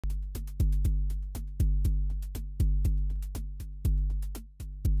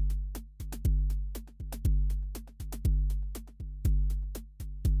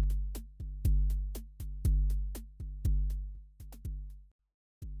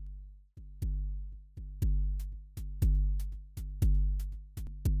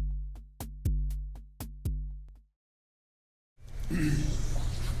This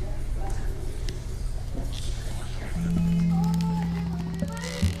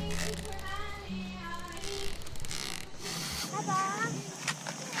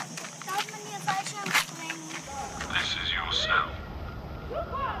is your cell.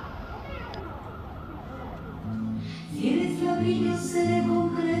 Si eres ladrillo, seré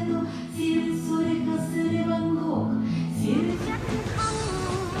concreto. Si eres oreja, seré Van Gogh. Si eres...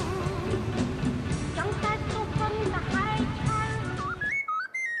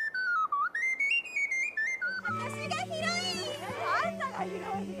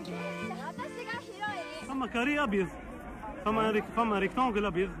 فما كاري أبيض، فما ريكتانجل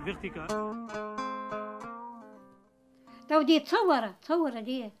أبيض فيرتيكال. تو دي تصور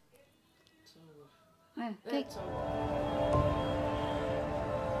دي.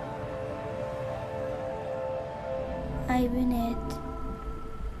 Ai بنات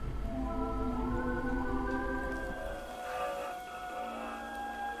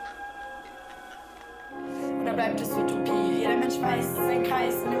Oder bleibt es Utopie? Jeder Mensch weiß, es ist ein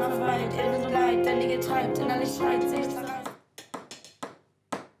Kreis, nimmer verweilt, Irren und Leid, der Liege treibt, innerlich schreit, sich zerreißt.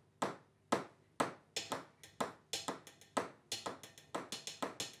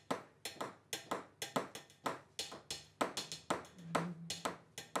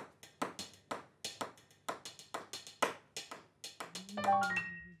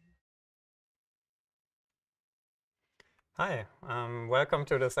 Hi, welcome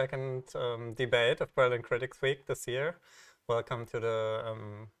to the second debate of Berlin Critics Week this year. Welcome to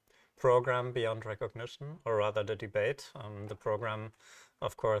the program Beyond Recognition, or rather the debate. The program,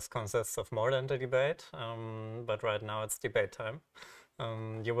 of course, consists of more than the debate, but right now it's debate time.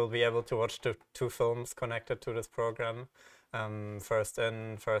 You will be able to watch the two films connected to this program. First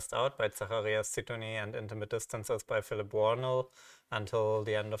In, First Out by Zacharias Zituni and Intimate Distances by Philip Wollner until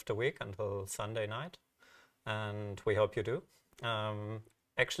the end of the week, until Sunday night. And we hope you do.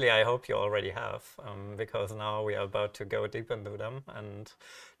 Actually, I hope you already have, because now we are about to go deep into them and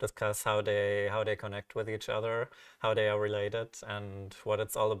discuss how they connect with each other, how they are related, and what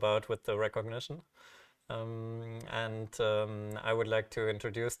it's all about with the recognition. I would like to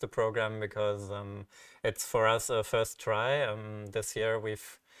introduce the program because it's for us a first try. This year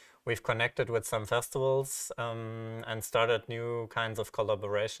we've connected with some festivals and started new kinds of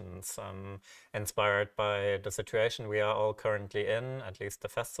collaborations inspired by the situation we are all currently in, at least the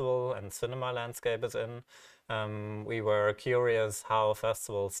festival and cinema landscape is in. We were curious how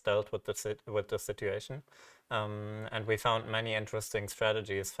festivals dealt with the situation. And we found many interesting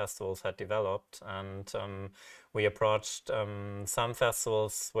strategies festivals had developed, and we approached some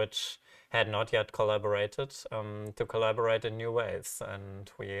festivals which had not yet collaborated to collaborate in new ways,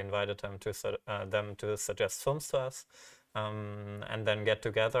 and we invited them to suggest films to us and then get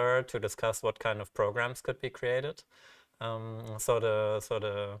together to discuss what kind of programs could be created. So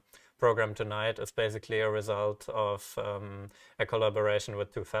the program tonight is basically a result of a collaboration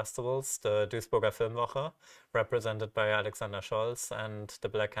with two festivals, the Duisburger Filmwoche, represented by Alexander Scholz, and the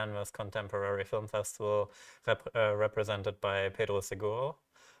Black Canvas Contemporary Film Festival, represented by Pedro Segura.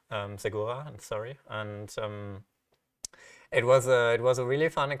 It was a really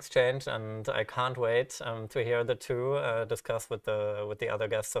fun exchange, and I can't wait to hear the two discuss with the other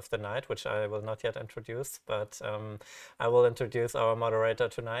guests of the night, which I will not yet introduce, but I will introduce our moderator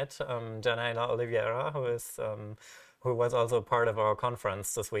tonight, Janaína Oliveira, who was also part of our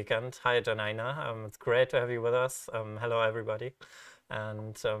conference this weekend. Hi, Janaína. It's great to have you with us. Hello, everybody.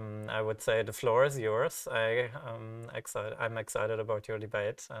 And I would say the floor is yours. I'm excited about your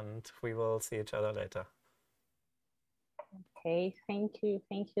debate, and we will see each other later. Okay, thank you,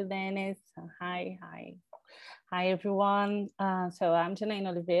 Dennis. Hi, everyone. So I'm Janaína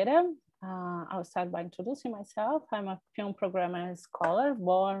Oliveira. I'll start by introducing myself. I'm a film programmer and scholar,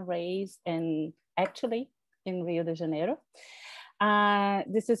 born, raised, and actually in Rio de Janeiro.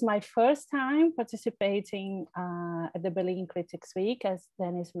 This is my first time participating at the Berlin Critics Week. As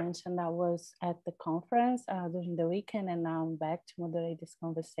Dennis mentioned, I was at the conference during the weekend, and now I'm back to moderate this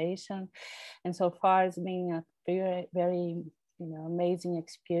conversation. And so far, it's been a very, very amazing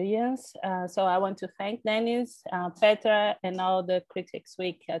experience. So I want to thank Dennis, Petra, and all the Critics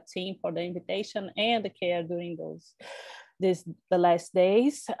Week team for the invitation and the care during the last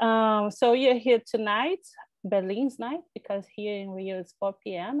days. So you're here tonight, Berlin's night, because here in Rio it's 4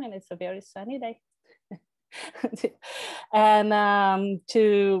 p.m. and it's a very sunny day. And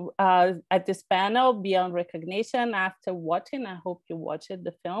at this panel, Beyond Recognition, after watching, I hope you watched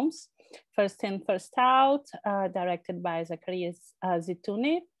the films, First In, First Out, directed by Zacharias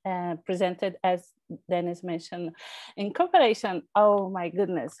Zituni, presented, as Dennis mentioned, in cooperation, oh my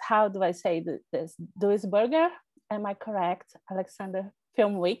goodness, how do I say this? Duisburger am I correct? Alexander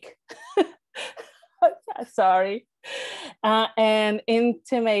Film Week. Sorry. And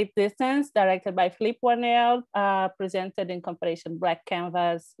Intimate Distance, directed by Philippe Wollner, presented in competition Black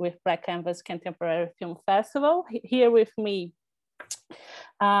Canvas with Black Canvas Contemporary Film Festival. Here with me,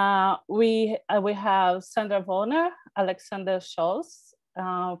 we have Sandra Wollner, Alexander Scholz,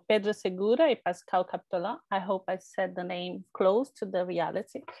 Pedro Segura, and Pascal Capitolin. I hope I said the name close to the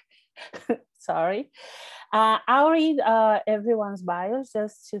reality. Sorry. I'll read everyone's bios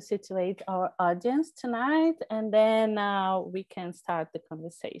just to situate our audience tonight, and then we can start the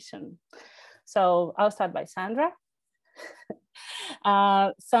conversation. So I'll start by Sandra.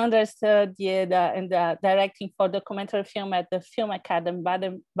 Sandra studied in the directing for documentary film at the Film Academy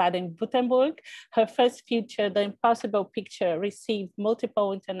Baden-Württemberg. Her first feature, The Impossible Picture, received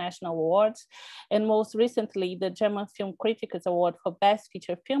multiple international awards, and most recently, the German Film Critics Award for Best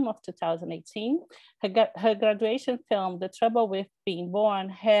Feature Film of 2018. Her graduation film, The Trouble with Being Born,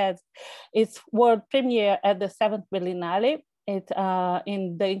 had its world premiere at the 7th Berlinale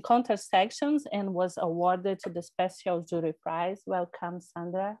in the encounter sections and was awarded to the Special Jury Prize. Welcome,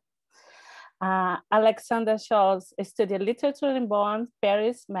 Sandra. Alexander Scholz studied literature in Bonn,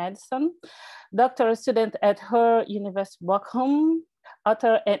 Paris, medicine, doctoral student at her University Bochum,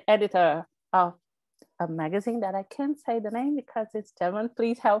 author and editor of a magazine that I can't say the name because it's German.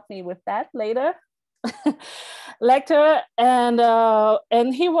 Please help me with that later. Lecturer,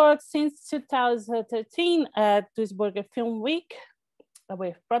 and he worked since 2013 at Duisburger Film Week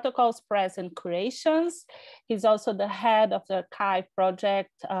with protocols, press, and curations. He's also the head of the archive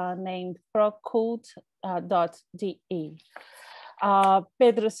project named procult.de.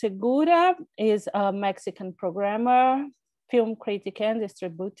 Pedro Segura is a Mexican programmer, film critic, and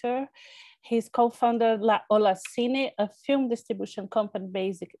distributor. He's co-founder La Ola Cine, a film distribution company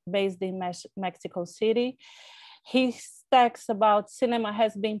based in Mexico City. His text about cinema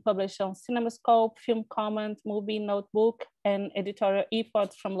has been published on CinemaScope, Film Comment, Movie Notebook, and editorial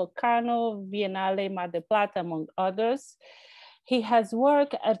efforts from Locarno, Biennale, Mar del Plata, among others. He has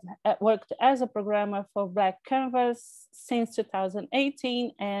worked as a programmer for Black Canvas since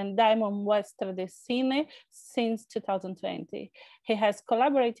 2018 and Diamond Muestra de Cine since 2020. He has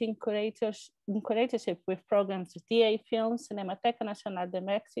collaborated in curatorship with programs with DA Films, Cinemateca Nacional de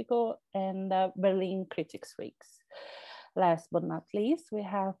Mexico, and Berlin Critics Weeks. Last but not least, we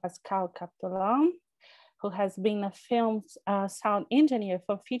have Pascal Capitolin, who has been a film sound engineer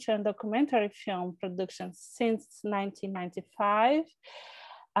for feature and documentary film production since 1995.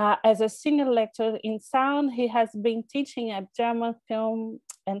 As a senior lecturer in sound, he has been teaching at German Film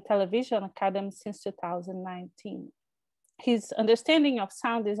and Television Academy since 2019. His understanding of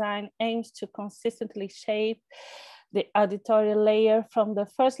sound design aims to consistently shape the auditory layer from the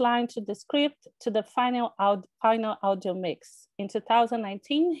first line to the script to the final audio mix. In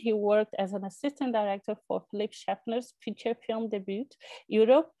 2019, he worked as an assistant director for Philippe Schaffner's feature film debut,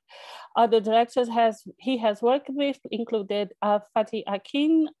 Europe. Other directors he has worked with included Fatih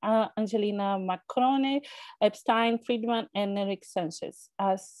Akin, Angelina Macrone, Epstein, Friedman, and Eric Sanchez.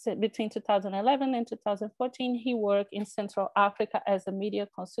 Between 2011 and 2014, he worked in Central Africa as a media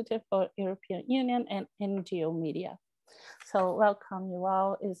consultant for European Union and NGO media. So welcome you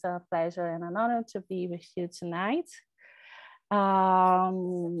all. It's a pleasure and an honor to be with you tonight.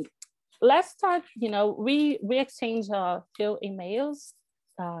 Let's start, we exchanged a few emails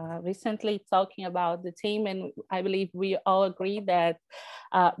recently talking about the team, and I believe we all agree that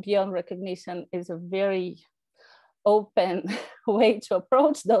Beyond Recognition is a very open way to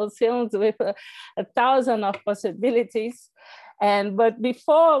approach those films with a thousand of possibilities. But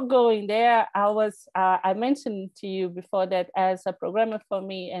before going there, I mentioned to you before that as a programmer for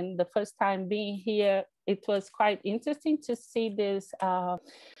me, and the first time being here, it was quite interesting to see this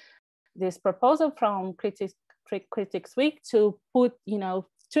proposal from Critics Week to put,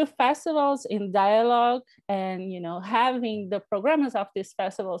 two festivals in dialogue, and having the programmers of these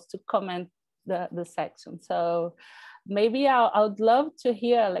festivals to comment the section. So maybe I would love to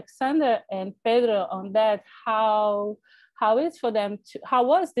hear Alexander and Pedro on that. How was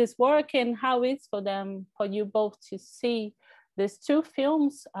this work, and how is for you both to see these two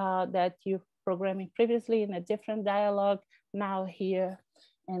films that you're programming previously in a different dialogue, now here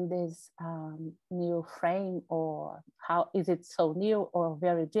in this new frame, or how is it so new or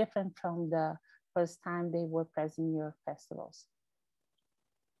very different from the first time they were present in your festivals?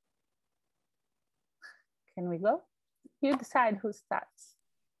 Can we go? You decide who starts.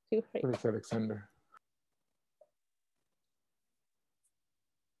 Feel free. Please, Alexander.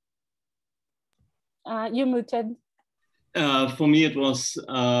 You muted. For me, it was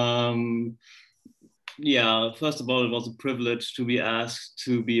yeah, first of all, it was a privilege to be asked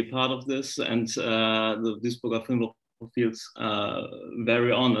to be a part of this, and the Duisburger Filmwoche feels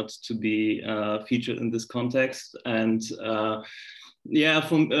very honored to be featured in this context. And yeah,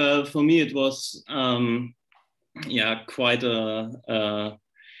 for me, it was yeah, quite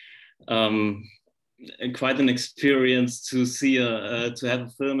quite an experience to see to have a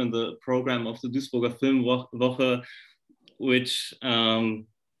film in the program of the Duisburger Filmwoche, which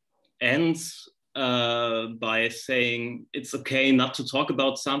ends by saying it's okay not to talk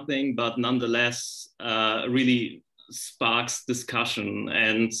about something, but nonetheless really sparks discussion.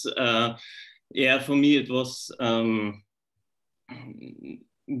 And yeah, for me it was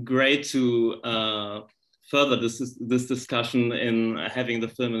great to further this discussion in having the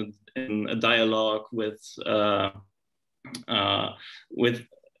film in a dialogue with on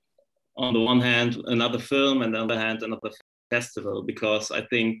the one hand another film and on the other hand another festival, because I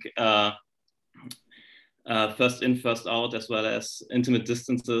think First In, First Out, as well as Intimate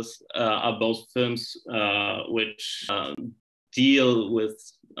Distances, are both films which deal with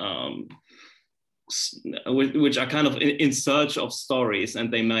which are kind of in search of stories,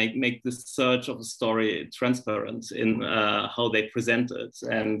 and they might make this search of a story transparent in how they present it.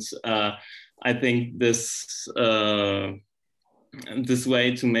 And I think this this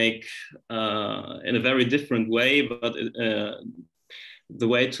way to make in a very different way, but the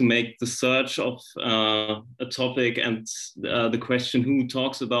way to make the search of a topic and the question who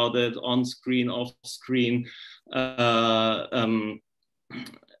talks about it on screen, off screen,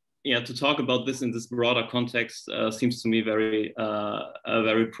 yeah, to talk about this in this broader context seems to me very,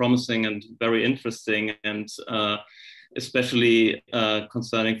 very promising and very interesting. And especially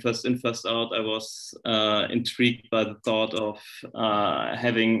concerning First In, First Out, I was intrigued by the thought of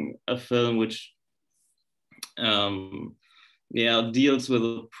having a film which yeah, deals with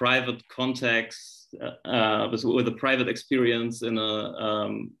a private context, with a private experience in a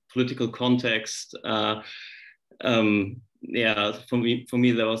political context. Yeah, for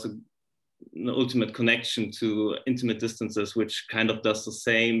me, there was an ultimate connection to Intimate Distances, which kind of does the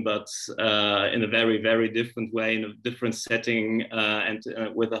same, but in a very, very different way, in a different setting, and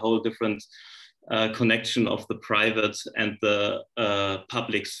with a whole different connection of the private and the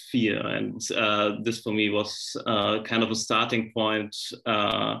public sphere. And this for me was kind of a starting point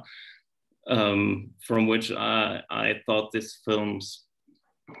from which I thought these films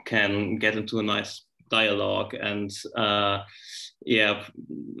can get into a nice dialogue. And yeah,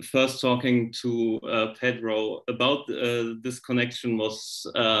 first talking to Pedro about this connection was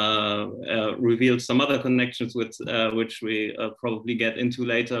revealed some other connections with which we probably get into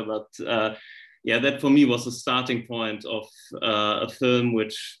later, but yeah, that for me was a starting point of a film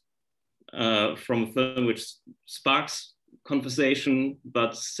which from a film which sparks conversation,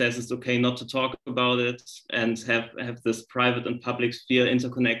 but says it's okay not to talk about it, and have this private and public sphere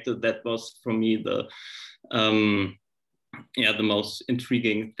interconnected. That was for me the yeah, the most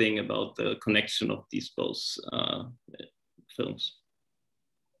intriguing thing about the connection of these both films.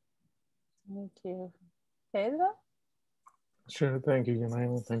 Thank you. Pedro? Sure, thank you,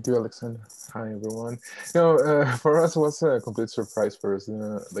 Janaína. Thank you, Alexander. Hi, everyone. You know, for us, it was a complete surprise for us,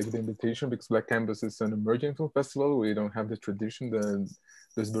 like the invitation, because Black Canvas is an emerging film festival. We don't have the tradition that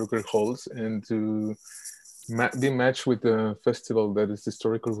Duisburger holds, and to be matched with a festival that is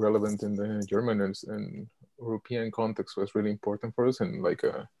historically relevant in the German and European context was really important for us, and like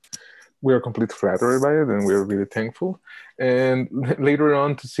we are completely flattered by it, and we are really thankful. And later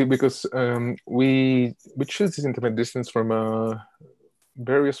on to see, because we choose this Intimate Distance from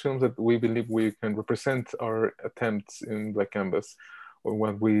various films that we believe we can represent our attempts in Black Canvas, or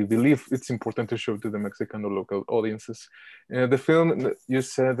what we believe it's important to show to the Mexican or local audiences. The film, you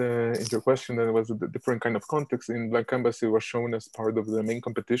said in your question that it was a different kind of context. In Black Canvas, it was shown as part of the main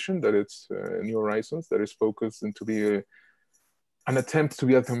competition, that it's New Horizons, that is focused and to be an attempt to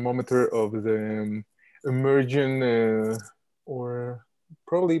be a thermometer of the emerging or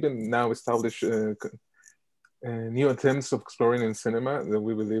probably even now established new attempts of exploring in cinema that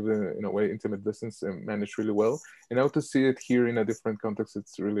we believe in a way Intimate Distance managed really well. And now to see it here in a different context,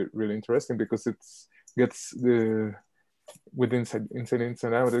 it's really, really interesting, because it gets the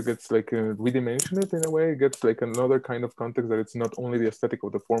inside out, it gets like redimensioned it in a way. It gets like another kind of context, that it's not only the aesthetic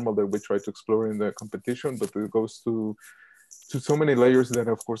of the formal that we try to explore in the competition, but it goes to so many layers that,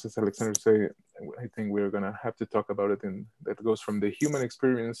 of course, as Alexander say, I think we're gonna have to talk about it, and that goes from the human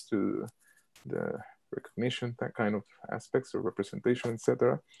experience to the recognition, that kind of aspects of representation,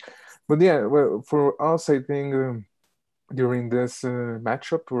 etc. But yeah, well, for us, I think during this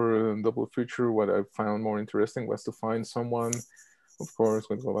matchup or double feature, what I found more interesting was to find someone of course,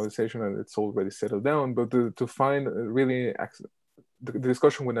 with globalization, and it's already settled down. But to find really the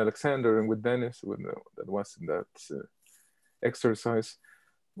discussion with Alexander and with Dennis, that was in that exercise,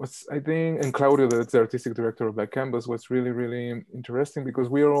 was, I think, and Claudio, that's the artistic director of Black Canvas, was really, really interesting, because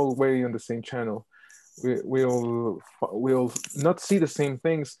we are all way on the same channel. We all not see the same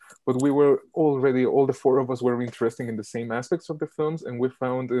things, but we were already, all the four of us were interested in the same aspects of the films, and we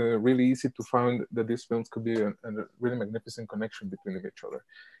found really easy to find that these films could be a really magnificent connection between each other.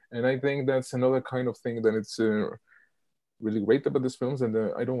 And I think that's another kind of thing that it's really great about these films. And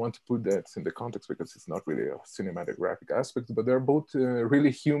I don't want to put that in the context because it's not really a cinematographic aspect, but they're both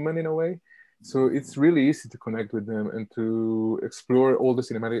really human in a way. So it's really easy to connect with them and to explore all the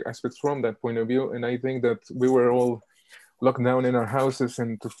cinematic aspects from that point of view. And I think that we were all locked down in our houses,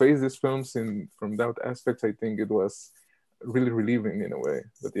 and to face these films from that aspect, I think it was really relieving in a way.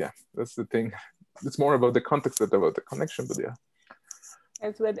 But yeah, that's the thing. It's more about the context than about the connection, but yeah.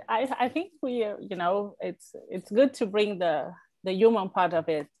 It's good. I think we, it's good to bring the human part of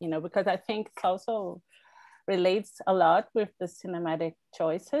it, because I think it's also relates a lot with the cinematic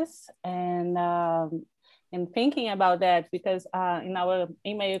choices, and thinking about that, because in our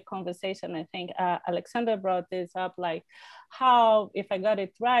email conversation, I think Alexander brought this up, like how, if I got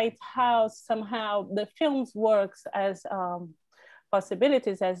it right, how somehow the films works as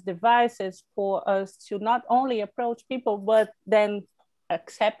possibilities, as devices for us to not only approach people, but then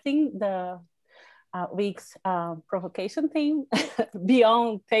accepting the week's provocation theme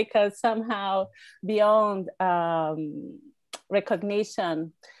take us somehow beyond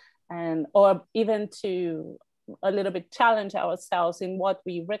recognition, or even to a little bit challenge ourselves in what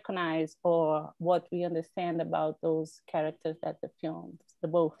we recognize or what we understand about those characters that the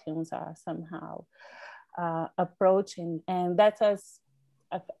both films are somehow approaching. And that was,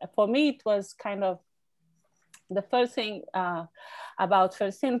 for me, it was kind of the first thing about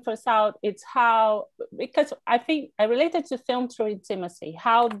First In, First Out. It's how, because I think I related to film through intimacy,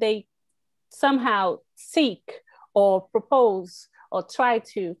 how they somehow seek or propose or try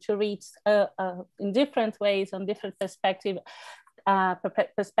to reach in different ways, on different perspectives,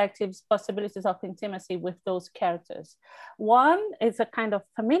 possibilities of intimacy with those characters. One is a kind of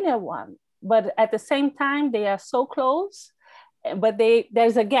familiar one, but at the same time, they are so close, but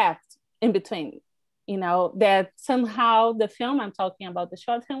there's a gap in between. That somehow the film, I'm talking about the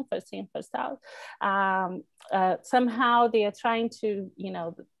short film, First In, First Out, somehow they are trying to,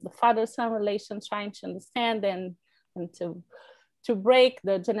 the father-son relation, trying to understand and to break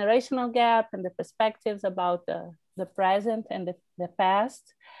the generational gap and the perspectives about the present and the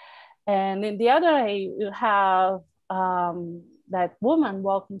past. And in the other, you have that woman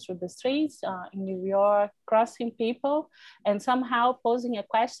walking through the streets in New York, crossing people, and somehow posing a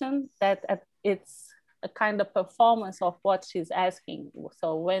question that it's a kind of performance of what she's asking.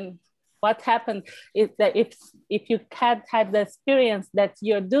 So what happened is that if you had the experience that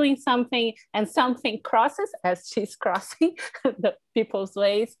you're doing something and something crosses as she's crossing the people's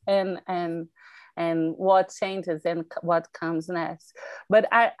ways, and what changes and what comes next. But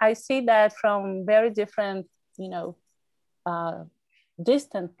I see that from very different,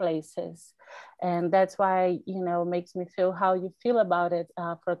 distant places. And that's why, makes me feel how you feel about it.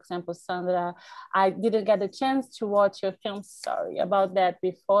 For example, Sandra, I didn't get a chance to watch your film, sorry about that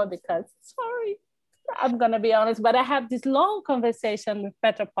before, because, sorry, I'm gonna be honest, but I had this long conversation with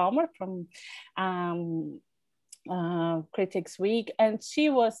Petra Palmer from Critics Week, and she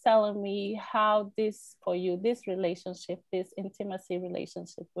was telling me how this, for you, this relationship, this intimacy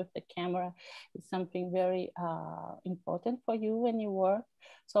relationship with the camera is something very important for you when you work.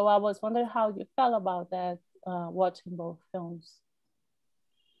 So I was wondering how you felt about that, watching both films.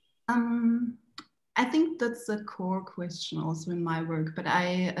 I think that's a core question also in my work, but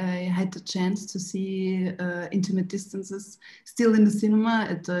I had the chance to see Intimate Distances still in the cinema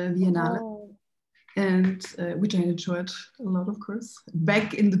at the Biennale. Oh. And which I enjoyed a lot, of course,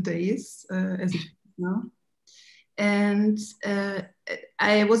 back in the days as it is now. And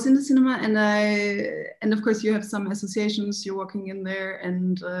I was in the cinema, and of course you have some associations, you're walking in there,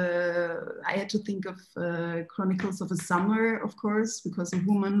 and I had to think of Chronicles of a Summer, of course, because a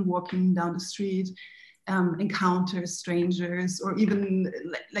woman walking down the street encounters strangers, or even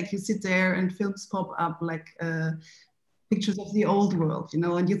like you sit there and films pop up like pictures of the old world,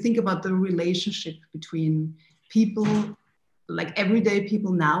 and you think about the relationship between people, like everyday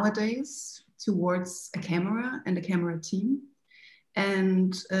people nowadays, towards a camera and a camera team,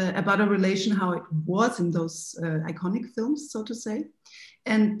 and about a relation, how it was in those iconic films, so to say.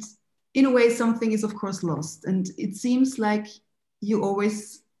 And in a way, something is of course lost. And it seems like you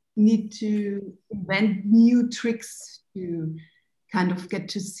always need to invent new tricks to kind of get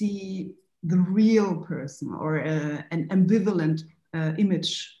to see the real person or an ambivalent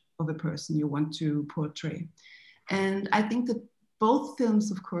image of a person you want to portray. And I think that both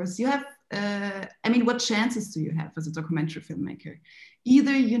films, of course, you have, I mean, what chances do you have as a documentary filmmaker?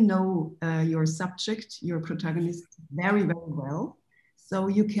 Either you know your subject, your protagonist very, very well, so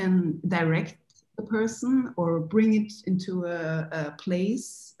you can direct the person or bring it into a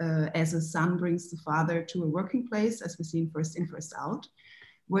place as a son brings the father to a working place, as we see in First In, First Out,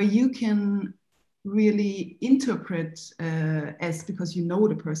 where you can really interpret as because you know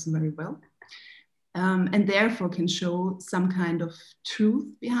the person very well, and therefore can show some kind of truth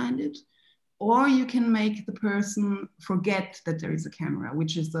behind it. Or you can make the person forget that there is a camera,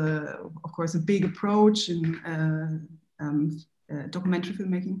 which is, of course, a big approach in documentary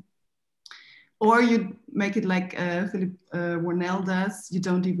filmmaking. Or you make it like Philip Wollner does, you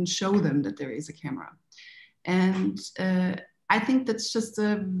don't even show them that there is a camera. And I think that's just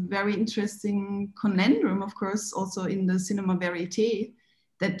a very interesting conundrum, of course, also in the cinema verite,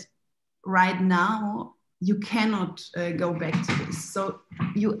 that right now you cannot go back to this. So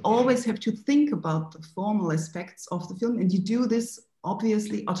you always have to think about the formal aspects of the film, and you do this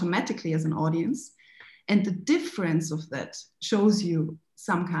obviously automatically as an audience. And the difference of that shows you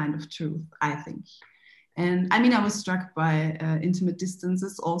some kind of truth, I think. And I mean, I was struck by Intimate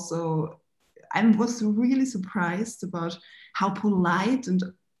Distances also. I was really surprised about how polite and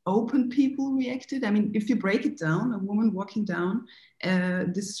open people reacted. I mean, if you break it down, a woman walking down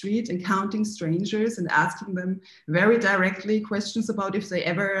the street, encountering strangers and asking them very directly questions about if they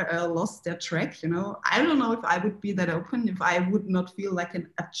ever lost their track, you know, I don't know if I would be that open, if I would not feel like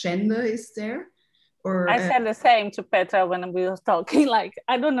an agenda is there. Or I said the same to Pedro when we were talking, like,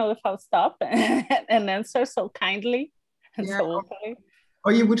 I don't know if I'll stop and answer so kindly and so openly.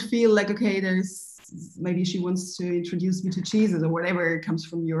 Or you would feel like, okay, there's maybe she wants to introduce me to Jesus or whatever comes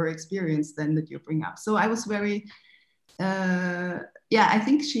from your experience then that you bring up. So I was very, I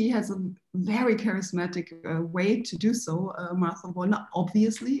think she has a very charismatic way to do so, Martha Wollner.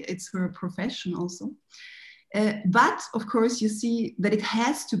 Obviously, it's her profession also. But of course, you see that it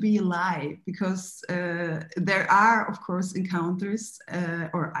has to be a lie because there are, of course, encounters,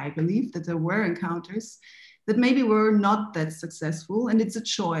 or I believe that there were encounters that maybe were not that successful, and it's a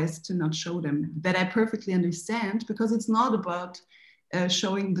choice to not show them. That I perfectly understand, because it's not about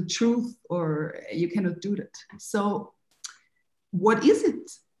showing the truth, or you cannot do that. So what is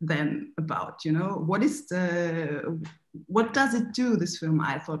it then about, you know? What does it do, this film,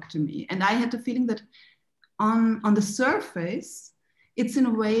 I thought to me? And I had the feeling that on the surface, it's in a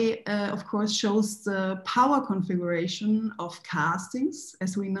way, of course, shows the power configuration of castings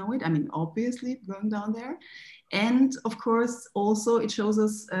as we know it. I mean, obviously going down there. And of course, also it shows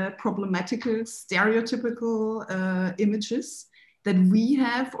us problematical, stereotypical images that we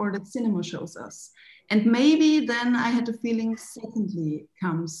have or that cinema shows us. And maybe then I had the feeling, secondly,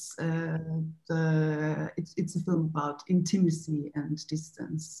 comes it's a film about intimacy and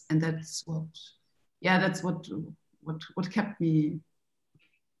distance. And that's what kept me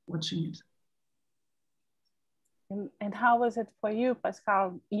watching it. And how was it for you,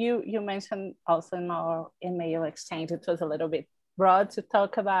 Pascal? You mentioned also in our email exchange, it was a little bit broad to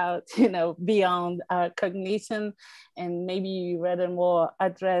talk about, you know, beyond cognition, and maybe you rather more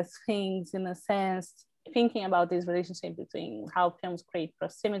address things in a sense, thinking about this relationship between how films create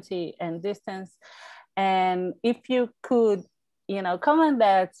proximity and distance. And if you could, you know, comment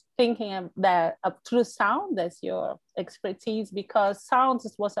that, thinking of that up through sound, that's your expertise, because sound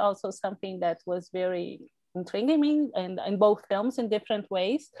was also something that was very intriguing me, and in both films in different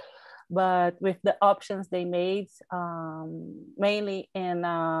ways, but with the options they made, mainly in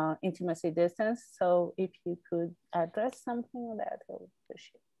intimacy distance. So if you could address something on that, I would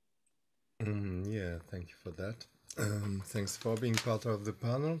appreciate it. Yeah, thank you for that. Thanks for being part of the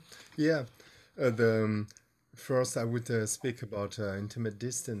panel. Yeah, first I would speak about intimate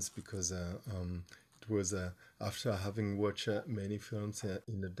distance, because it was after having watched many films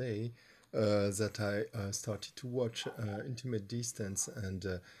in a day that I started to watch Intimate Distance,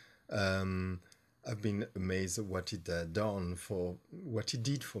 and I've been amazed at what it done for what it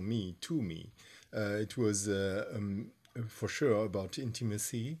did for me, to me. It was for sure about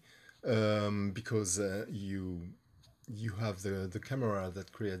intimacy, because you have the camera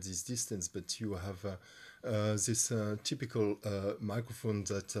that creates this distance, but you have this typical microphone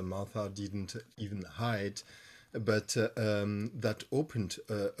that Martha didn't even hide, but that opened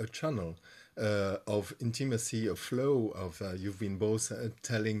a channel of intimacy, of flow, of you've been both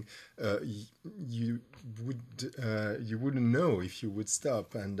telling you wouldn't know if you would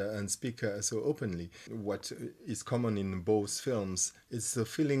stop and speak so openly. What is common in both films is the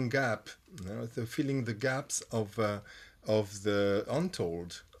filling gap, the filling the gaps of the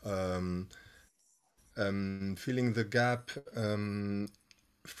untold, filling the gap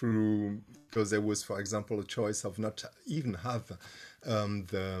through, because there was, for example, a choice of not even have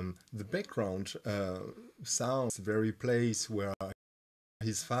the background sounds, the very place where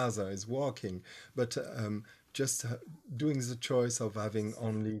his father is walking, but just doing the choice of having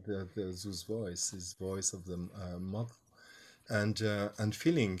only his voice of the mother, and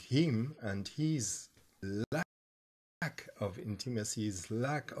feeling him and his lack of intimacy, his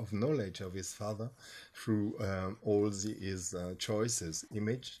lack of knowledge of his father through all his choices,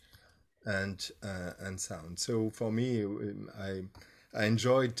 image and sound. So for me, I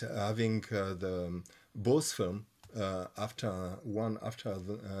enjoyed having the both film after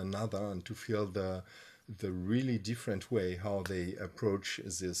another, and to feel the really different way how they approach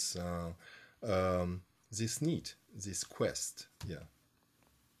this this need, this quest. Yeah.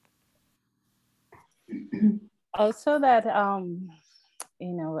 Also that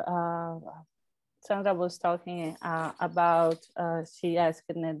Sandra was talking about, she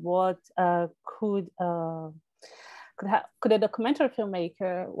asked what could a documentary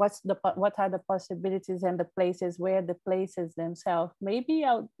filmmaker, what are the possibilities and the places, where the places themselves? Maybe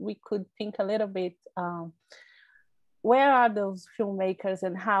we could think a little bit, where are those filmmakers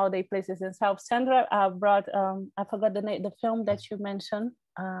and how they places themselves? Sandra brought, I forgot the name, the film that you mentioned.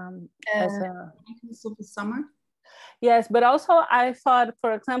 As of the Summer. Yes, but also I thought,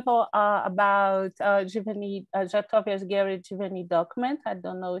 for example, about Jatovia's Gary Giovanni document. I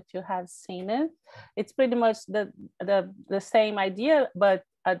don't know if you have seen it. It's pretty much the same idea, but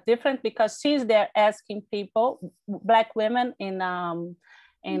different, because she's there asking people, Black women in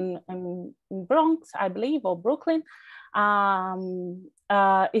Bronx, I believe, or Brooklyn,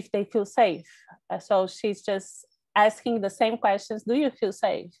 if they feel safe. So she's just asking the same questions. Do you feel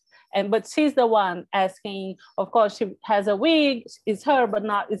safe? But she's the one asking. Of course, she has a wig. It's her, but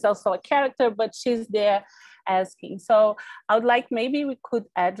not. It's also a character. But she's there asking. So I would like, maybe we could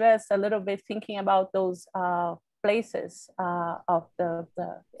address a little bit, thinking about those places of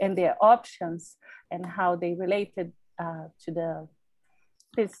and their options, and how they related to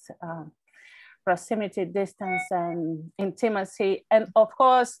this proximity, distance, and intimacy, and of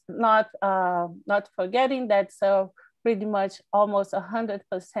course not forgetting that pretty much almost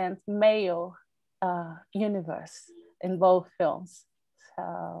 100% male universe in both films.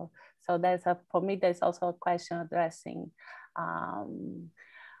 So that's for me, there's also a question addressing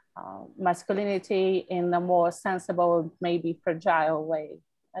masculinity in a more sensible, maybe fragile way.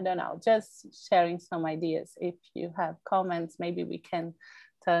 I don't know, just sharing some ideas. If you have comments, maybe we can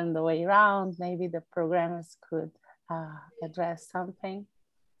turn the way around. Maybe the programmers could address something.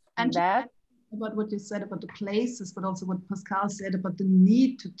 And that. About what you said about the places, but also what Pascal said about the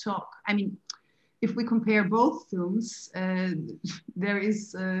need to talk. I mean, if we compare both films, there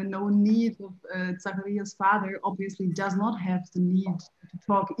is no need of Zachariah's father obviously does not have the need to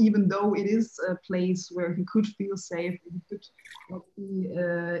talk, even though it is a place where he could feel safe, he could be,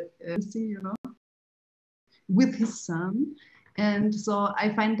 with his son. And so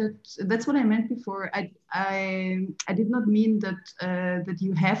I find that's what I meant before. I did not mean that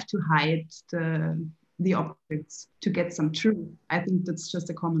you have to hide the objects to get some truth. I think that's just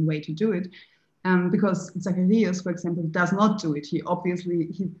a common way to do it. Because Zacharias, for example, does not do it. He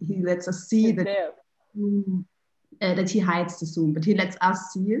obviously he lets us see that he hides the zoom, but he lets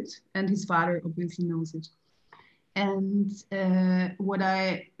us see it, and his father obviously knows it. And what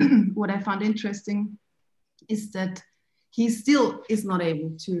I found interesting is that he still is not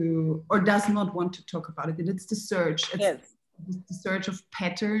able to, or does not want to talk about it. It's the search. It's the search of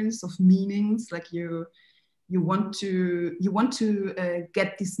patterns, of meanings. Like you want to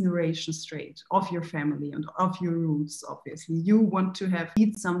get this narration straight of your family and of your roots. Obviously, you want to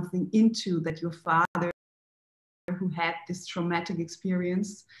feed something into that your father, who had this traumatic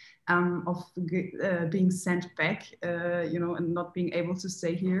experience of being sent back, and not being able to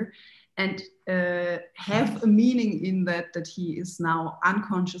stay here, and have a meaning in that he is now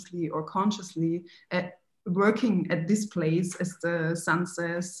unconsciously or consciously working at this place, as the son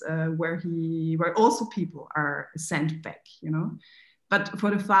says, where also people are sent back, But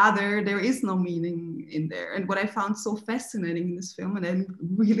for the father, there is no meaning in there. And what I found so fascinating in this film, and I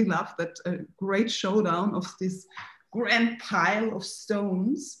really love that great showdown of this grand pile of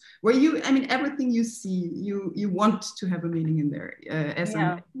stones where everything you see, you want to have a meaning in there as an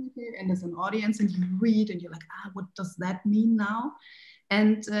editor and as an audience, and you read and you're like, what does that mean now?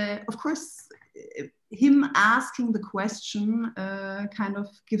 And of course, him asking the question kind of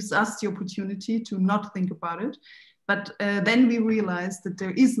gives us the opportunity to not think about it. But then we realized that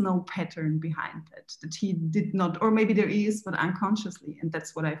there is no pattern behind that he did not, or maybe there is, but unconsciously. And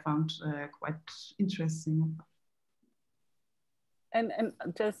that's what I found quite interesting. And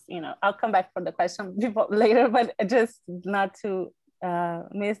just, I'll come back for the question later, but just not to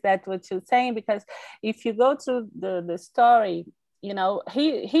miss that what you're saying, because if you go through the story,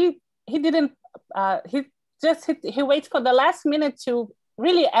 he didn't, he waits for the last minute to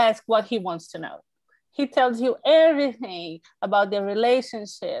really ask what he wants to know. He tells you everything about their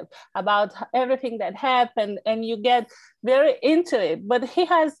relationship, about everything that happened, and you get very into it. But he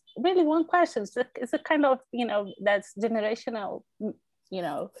has really one question. It's a kind of, that's generational,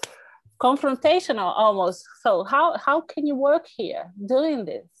 confrontational almost. So how can you work here doing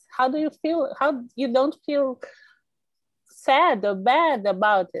this? How do you feel? How you don't feel sad or bad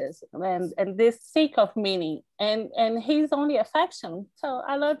about this and this seek of meaning, and he's only affection. So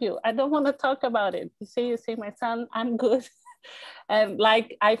I love you. I don't want to talk about it. You see my son, I'm good. And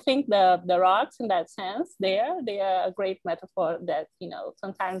like, I think the rocks in that sense, they are a great metaphor that,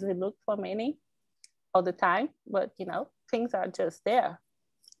 sometimes we look for meaning all the time, but things are just there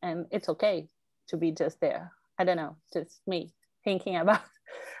and it's okay to be just there. I don't know, just me thinking about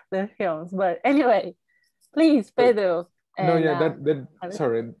the films. But anyway, please, Pedro. And, that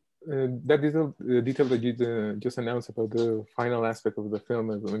detail that you just announced about the final aspect of the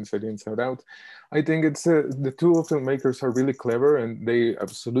film, Inside Inside Out, I think it's the two filmmakers are really clever, and they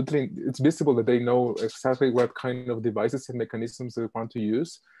absolutely, it's visible that they know exactly what kind of devices and mechanisms they want to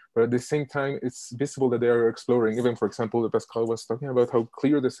use, but at the same time, it's visible that they are exploring. Even, for example, Pascal was talking about how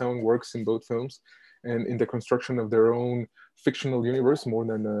clear the sound works in both films, and in the construction of their own fictional universe, more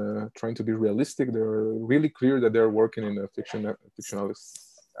than trying to be realistic. They're really clear that they're working in a fictionalist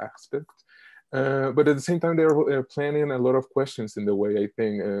aspect. But at the same time, they're planning a lot of questions in the way, I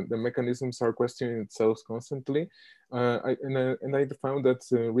think. The mechanisms are questioning itself constantly. I found that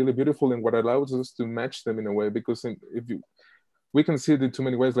really beautiful, and what allows us to match them in a way, because we can see it in too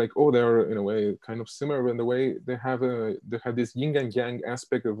many ways, like, they're in a way kind of similar in the way they have this yin and yang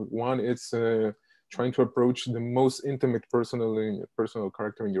aspect of one, it's trying to approach the most intimate personal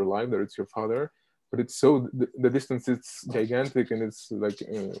character in your life, that it's your father, but it's so, the distance is gigantic, and it's like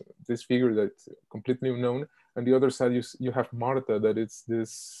this figure that's completely unknown. And the other side, you have Marta, that it's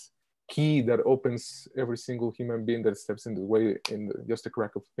this key that opens every single human being that steps in the way in just a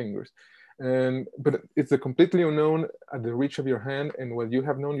crack of fingers. But it's a completely unknown at the reach of your hand, and what you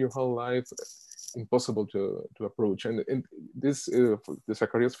have known your whole life, impossible to approach. And this the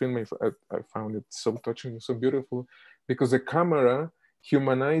Zacharias film, I found it so touching, so beautiful, because the camera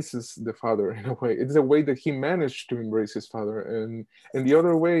humanizes the father in a way. It's a way that he managed to embrace his father, and the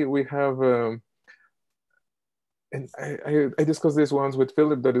other way we have and I discussed this once with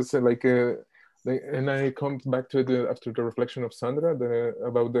Philip, that is like and I come back to it after the reflection of Sandra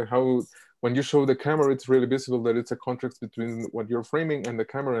about how when you show the camera, it's really visible that it's a contrast between what you're framing and the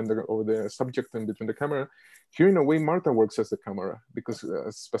camera, and or the subject, and between the camera. Here, in a way, Marta works as the camera, because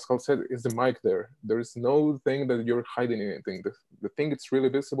as Pascal said, is the mic there. There is no thing that you're hiding anything. The thing it's really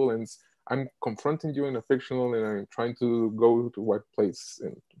visible, and I'm confronting you in a fictional, and I'm trying to go to what place,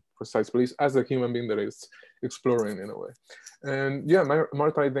 in precise place, as a human being that is exploring in a way. And yeah,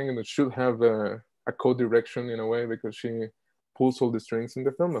 Marta, I think, it should have a co-direction in a way, because she pulls all the strings in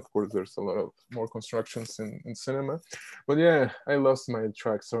the film. Of course, there's a lot of more constructions in cinema, but yeah, I lost my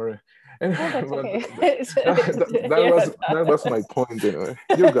track, sorry. And that was my point anyway.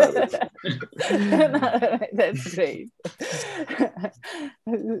 You got it. That's great.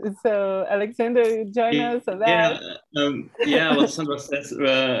 So Alexander, join us on that. What Sandra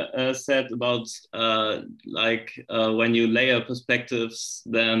said about when you layer perspectives,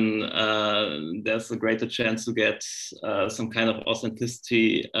 then there's a greater chance to get some kind of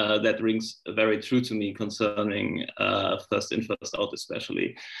authenticity that rings very true to me concerning first in, first out,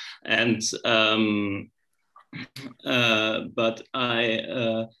 especially. And but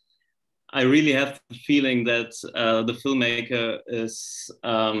I really have the feeling that the filmmaker is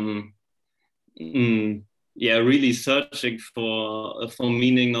really searching for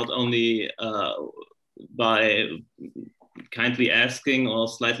meaning, not only by kindly asking or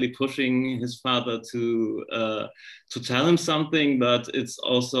slightly pushing his father to tell him something, but it's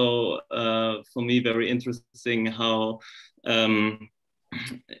also for me very interesting how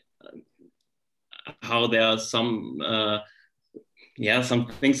how there are some some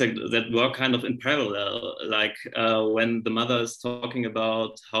things that were kind of in parallel, like when the mother is talking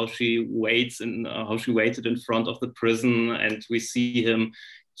about how she waits and how she waited in front of the prison, and we see him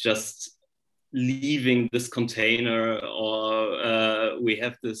just leaving this container, or we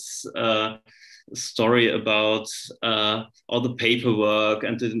have this story about all the paperwork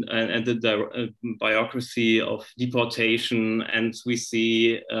and the biography of deportation, and we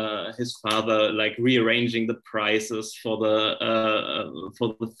see his father like rearranging the prices for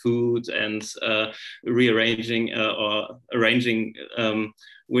the food, and rearranging or arranging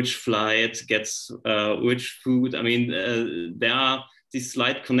which flight gets which food. I mean, there are these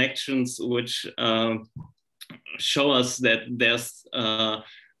slight connections which show us that there's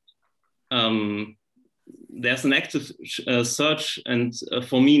an active search and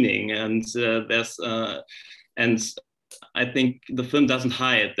for meaning, and and I think the film doesn't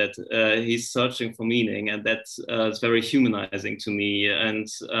hide that he's searching for meaning, and that's it's very humanizing to me. And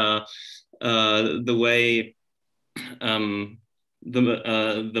the way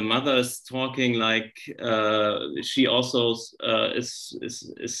the mother is talking, like she also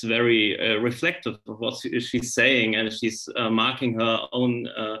is very reflective of what she's saying, and she's marking her own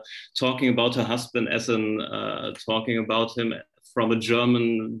talking about her husband as an talking about him from a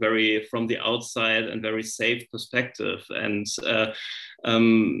German, very from the outside and very safe perspective. And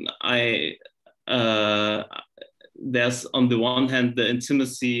there's on the one hand the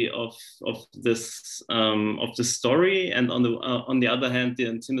intimacy of this story, and on the other hand the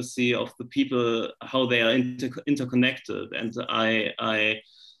intimacy of the people, how they are interconnected. And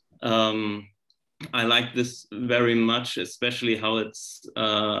I like this very much, especially how it's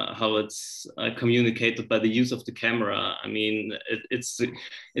communicated by the use of the camera. I mean,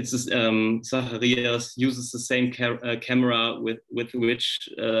 Zacharias uses the same camera with which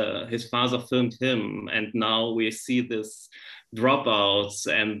his father filmed him, and now we see this dropouts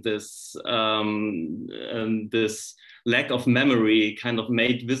and this lack of memory kind of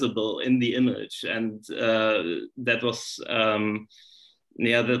made visible in the image, and that was.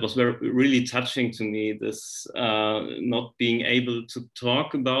 That was really touching to me, this not being able to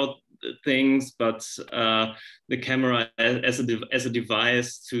talk about things, but the camera as a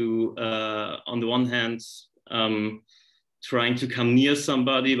device to, on the one hand, trying to come near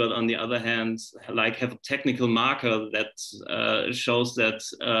somebody, but on the other hand, like have a technical marker that shows that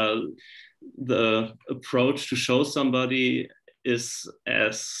the approach to show somebody is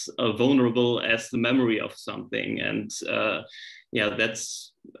as vulnerable as the memory of something. And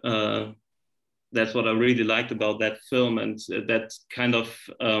that's what I really liked about that film, and that kind of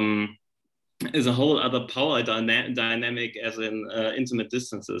is a whole other power dynamic, as in intimate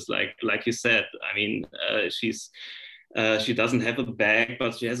distances, like you said. I mean, she doesn't have a bag,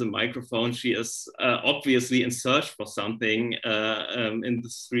 but she has a microphone. She is obviously in search for something in the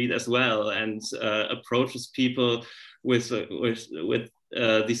street as well, and approaches people with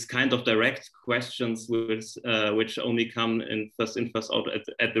these kind of direct questions, which only come in first out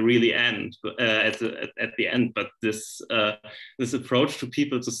at the really end, at the end. But this approach to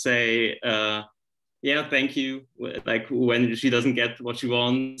people to say, thank you, like when she doesn't get what she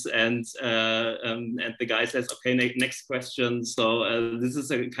wants, and the guy says, okay, next question. So this is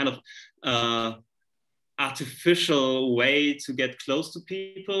a kind of artificial way to get close to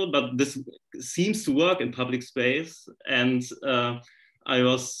people, but this seems to work in public space. And I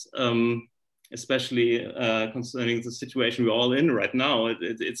was especially concerning the situation we're all in right now.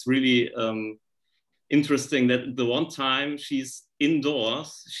 It's really interesting that the one time she's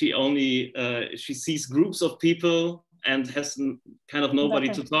indoors, she only she sees groups of people and has kind of nobody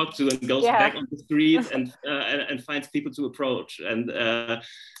to talk to, and goes back on the street and finds people to approach. And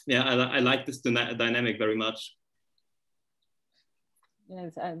I like this dynamic very much.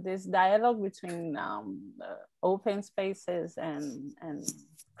 Yes, this dialogue between open spaces and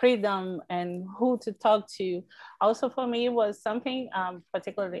freedom and who to talk to, also for me was something,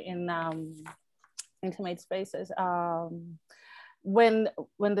 particularly in intimate spaces, when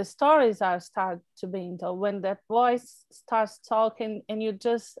the stories start to be told, when that voice starts talking, and you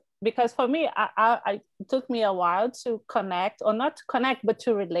just, because for me, it took me a while to connect, or not to connect, but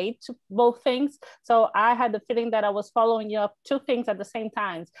to relate to both things. So I had the feeling that I was following up two things at the same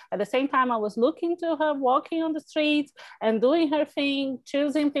time. At the same time, I was looking to her, walking on the streets and doing her thing,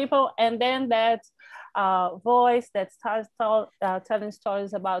 choosing people, and then that voice that starts telling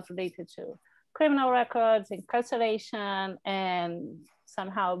stories about related to criminal records, incarceration, and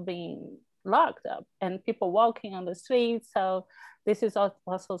somehow being locked up, and people walking on the streets. So this is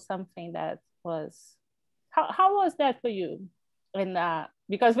also something that was, how was that for you? and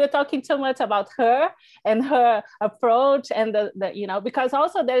because we're talking so much about her and her approach and because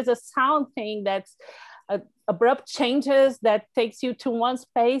also there's a sound thing that's abrupt changes that takes you to one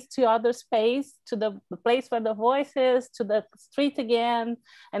space to other space, to the place where the voice is, to the street again,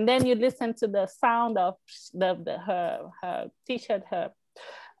 and then you listen to the sound of her t-shirt, her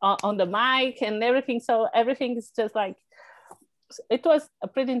on the mic and everything. So everything is just like, it was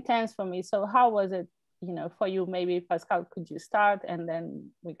pretty intense for me. So how was it, for you? Maybe Pascal, could you start and then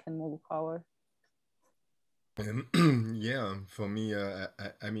we can move forward? Yeah, for me,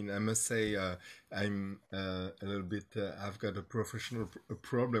 I mean, I must say, I'm a little bit, I've got a professional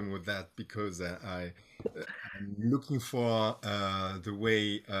problem with that because I'm looking for the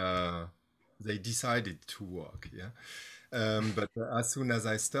way they decided to work, yeah. But as soon as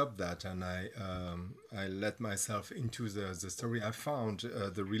I stopped that and I let myself into the story, I found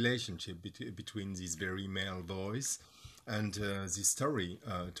the relationship between this very male voice and this story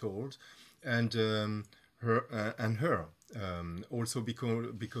told, and her also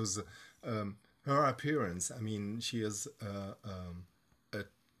because her appearance. I mean, she is a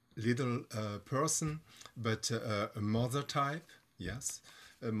little person, but a mother type. Yes,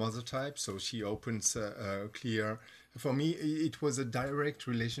 a mother type. So she opens clear. For me, it was a direct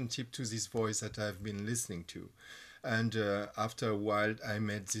relationship to this voice that I've been listening to. And after a while, I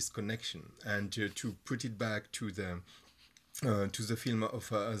made this connection. And to put it back to the film of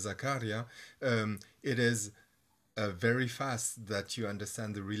Zakaria, it is very fast that you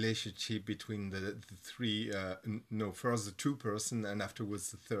understand the relationship between the three, first the two person and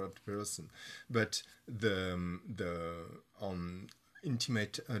afterwards the third person. But on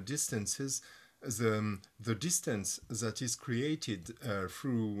intimate distances, the distance that is created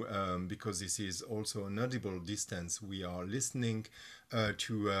through, because this is also an audible distance, we are listening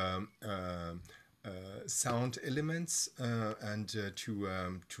to sound elements and to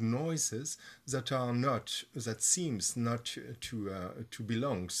noises that seems not to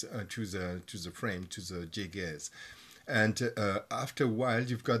belongs to the frame, to the jazz. And after a while,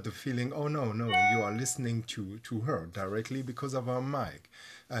 you've got the feeling, oh no, you are listening to her directly because of her mic.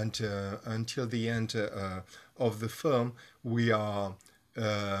 And until the end of the film,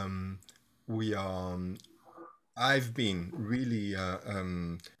 I've been really,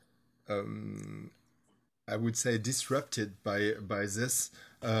 I would say, disrupted by this,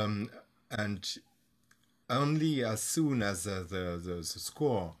 and only as soon as the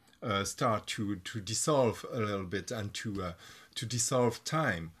score start to dissolve a little bit and to dissolve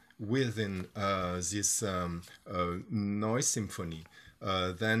time within this noise symphony,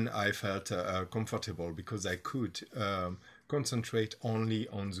 then I felt comfortable because I could concentrate only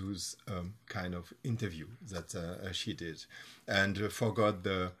on those kind of interview that she did, and forgot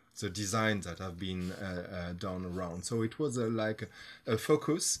the design that have been done around. So it was like a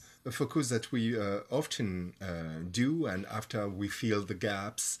focus that we often do, and after we fill the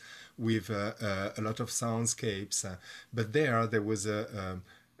gaps with a lot of soundscapes. But there was a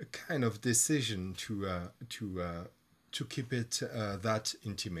kind of decision to keep it that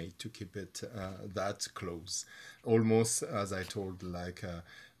intimate, to keep it that close, almost as I told, like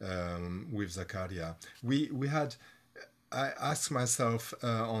with Zakaria. We had. I asked myself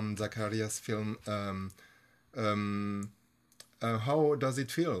on Zakaria's film, how does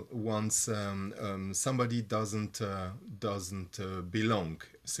it feel once somebody doesn't belong?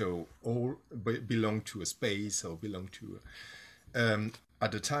 So or belong to a space or belong to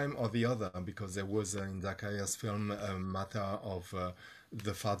at the time or the other, because there was in Zakaria's film a matter of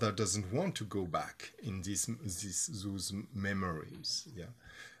the father doesn't want to go back in those memories, yeah,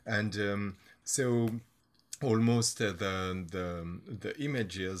 and so almost the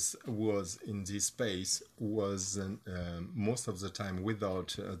images was in this space was most of the time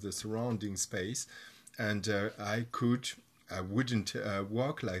without the surrounding space, and I wouldn't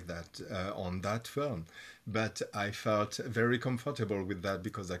work like that on that film, but I felt very comfortable with that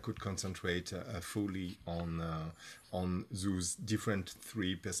because I could concentrate fully on those different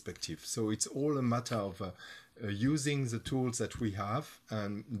three perspectives. So it's all a matter of using the tools that we have,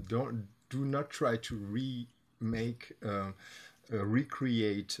 and do not try to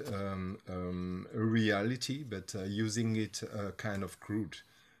recreate a reality, but using it kind of crude,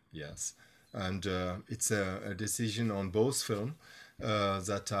 yes. And it's a decision on both films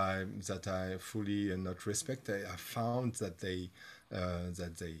that I fully not respect. I found that they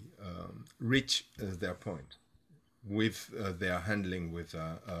reach their point with their handling with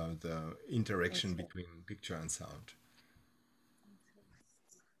the interaction between picture and sound.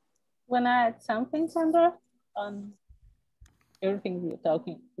 When I add something, Sandra, on everything we're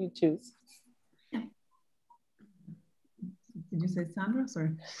talking, we choose. Did you say Sandra? Sorry.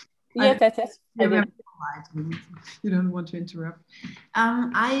 Yes, yes. You don't want to interrupt.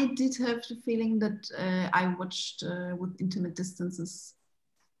 I did have the feeling that I watched with intimate distances,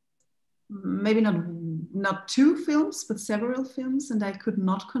 maybe not 2 films, but several films, and I could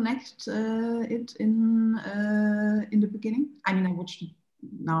not connect it in the beginning. I mean, I watched it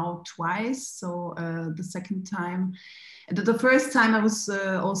now twice, so the second time. The first time I was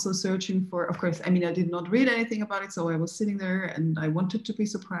also searching for, of course, I mean, I did not read anything about it, so I was sitting there and I wanted to be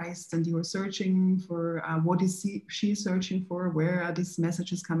surprised, and you were searching for what is she searching for, where are these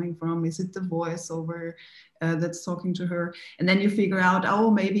messages coming from, is it the voiceover that's talking to her, and then you figure out, oh,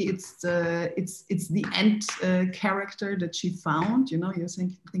 maybe it's the end character that she found, you know, you're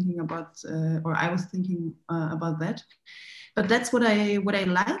thinking about, or I was thinking about that. But that's what I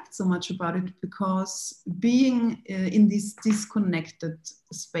liked so much about it, because being in this disconnected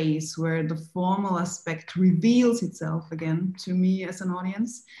space where the formal aspect reveals itself again to me as an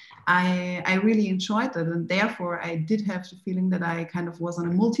audience, I really enjoyed that. And therefore I did have the feeling that I kind of was on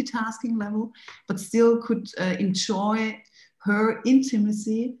a multitasking level, but still could enjoy her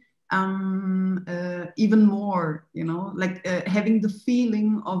intimacy even more, you know, like having the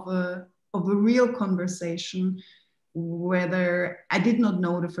feeling of a real conversation, whether I did not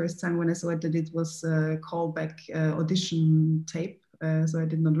know the first time when I saw it that it was a callback audition tape, so I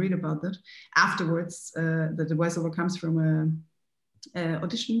did not read about that afterwards, that the voiceover comes from a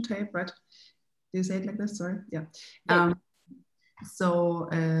audition tape, right? Do you say it like this? Sorry, yeah.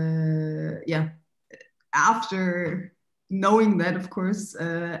 Yeah, after knowing that, of course,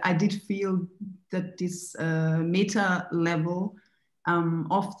 I did feel that this meta level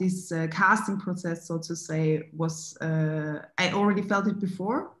of this casting process, so to say, was, I already felt it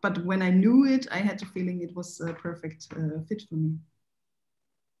before, but when I knew it, I had the feeling it was a perfect fit for me.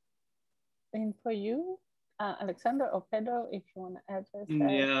 And for you, Alexander or Pedro, if you want to add this.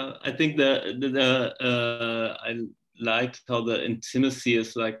 Yeah, I think I liked how the intimacy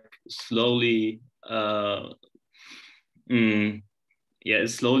is like slowly,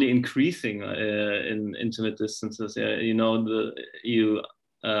 it's slowly increasing in intimate distances. Yeah, you know, you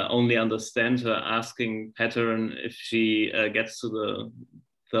only understand her asking pattern if she gets to the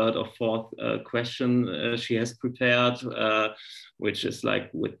 3rd or 4th question she has prepared, which is like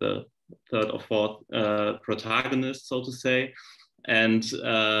with the 3rd or 4th protagonist, so to say. And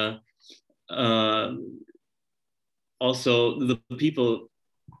also the people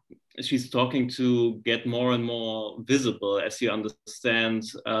she's talking to get more and more visible as you understand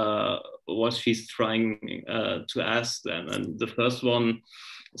what she's trying to ask them. And the first one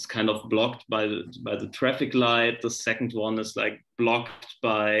is kind of blocked by the traffic light. The second one is like blocked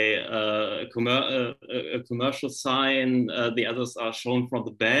by a commercial sign. The others are shown from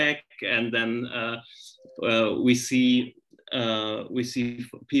the back, and then we see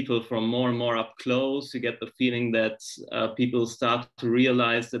people from more and more up close. You get the feeling that people start to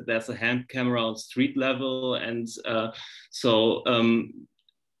realize that there's a hand camera on street level. And so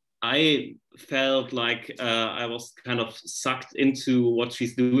I felt like I was kind of sucked into what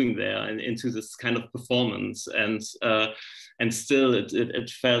she's doing there and into this kind of performance. And still it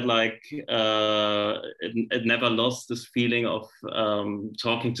felt like it never lost this feeling of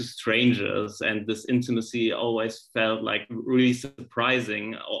talking to strangers, and this intimacy always felt like really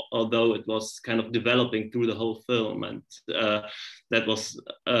surprising, although it was kind of developing through the whole film. And that was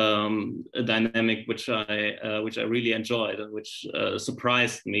a dynamic which I really enjoyed and which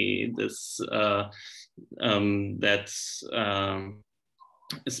surprised me. This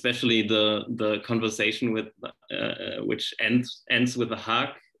especially the conversation with which ends with a hug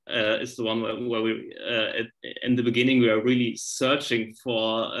is the one where we in the beginning we are really searching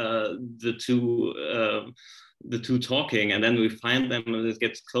for the two talking, and then we find them and it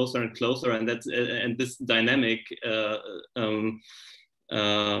gets closer and closer, and that's and this dynamic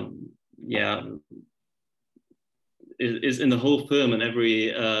is in the whole film and every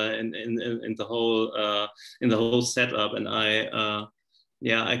in the whole setup. And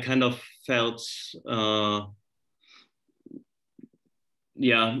I kind of felt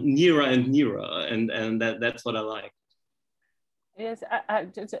nearer and nearer, and that's what I like. Yes, I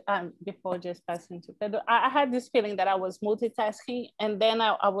just before just passing to Pedro, I had this feeling that I was multitasking, and then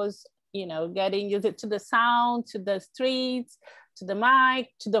I was, you know, getting used to the sound, to the streets, to the mic,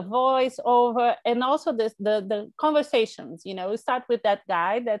 to the voice over, and also the conversations. You know, we start with that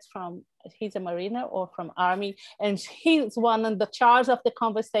guy that's from, he's a mariner or from army, and he's one in the charge of the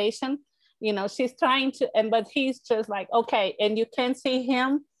conversation. You know, she's trying to, but he's just like, okay, and you can't see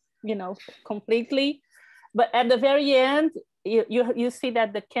him, you know, completely. But at the very end, you see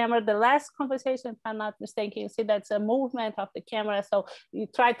that the camera, the last conversation, if I'm not mistaken, you see that's a movement of the camera. So you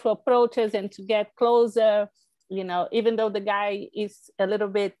try to approach it and to get closer, you know, even though the guy is a little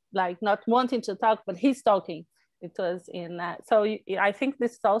bit like not wanting to talk, but he's talking. It was in that. So I think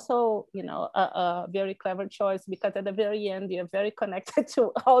this is also, you know, a very clever choice, because at the very end, you're very connected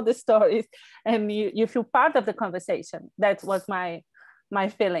to all the stories and you feel part of the conversation. That was my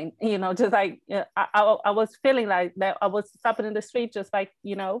feeling, you know, just like I was feeling like that I was stopping in the street, just like,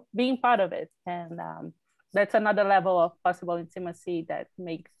 you know, being part of it. And that's another level of possible intimacy that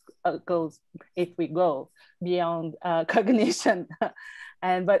makes goes, if we go beyond cognition.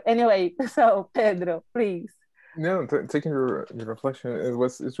 But anyway, so Pedro, please. No, taking your reflection,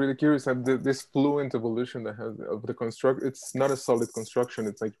 it's really curious that this fluent evolution that has of the construct. It's not a solid construction.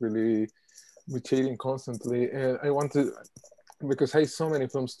 It's like really mutating constantly. And I want to, because I saw many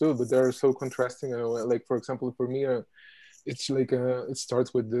films too, but they're so contrasting. Like for example, for me, it's like it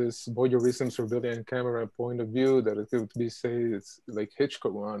starts with this voyeurism surveillance camera point of view that it could be, say, it's like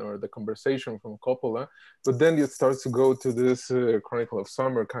Hitchcock one or The Conversation from Coppola, but then it starts to go to this Chronicle of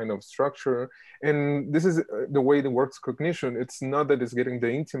Summer kind of structure. And this is the way it works cognition. It's not that it's getting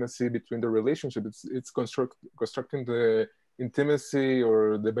the intimacy between the relationship, it's constructing the intimacy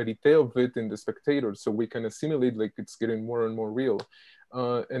or the verite of it in the spectator, so we can assimilate like it's getting more and more real.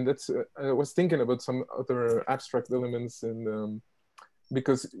 And that's, I was thinking about some other abstract elements, and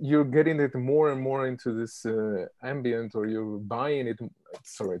because you're getting it more and more into this ambient, or you're buying it,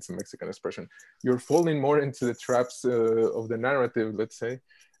 sorry, it's a Mexican expression, you're falling more into the traps of the narrative, let's say,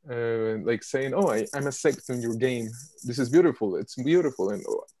 like saying, oh, I'm a sect in your game. This is beautiful. It's beautiful. And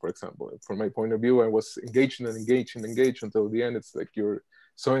for example, from my point of view, I was engaged until the end. It's like you're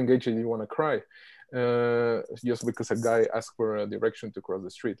so engaged and you want to cry. Just because a guy asked for a direction to cross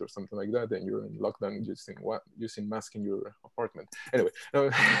the street or something like that, and you're in lockdown using mask in your apartment. Anyway, no,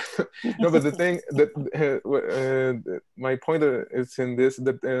 but the thing that my point is in this,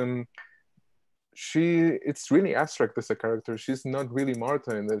 that it's really abstract as a character. She's not really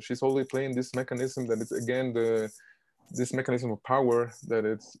Martha, and that she's only playing this mechanism that it's again this mechanism of power, that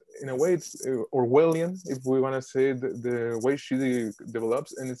it's in a way it's Orwellian, if we want to say, the way she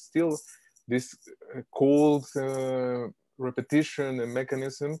develops, and it's still this cold repetition and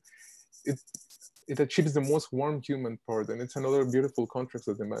mechanism. It achieves the most warm human part, and it's another beautiful contrast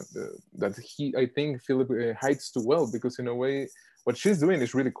that I think Philip hides too well, because in a way what she's doing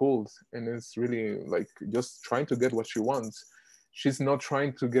is really cold, and it's really like just trying to get what she wants. She's not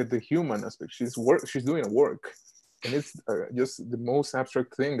trying to get the human aspect. She's doing a work, and it's just the most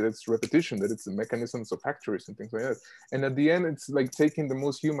abstract thing, that it's repetition, that it's the mechanisms of factories and things like that. And at the end, it's like taking the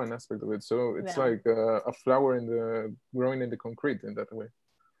most human aspect of it. So it's like a flower growing in the concrete in that way.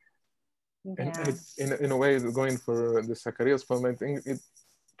 Yeah. And in a way, going for the Zacharias film, I think it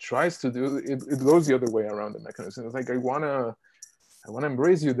tries to do it. It goes the other way around the mechanism. It's like I wanna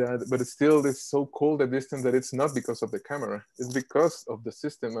embrace you, Dad, but it's still this so cold a distance that it's not because of the camera. It's because of the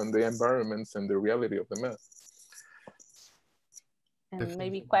system and the environments and the reality of the man. And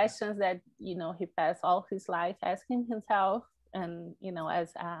maybe questions that, you know, he passed all his life asking himself. And, you know,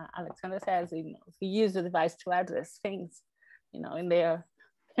 as Alexander says, you know, he used the device to address things, you know, in their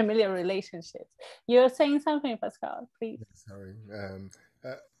familiar relationships. You're saying something, Pascal, please. Sorry.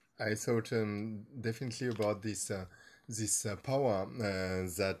 I thought definitely about this power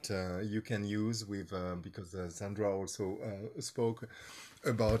that you can use with, because Sandra also spoke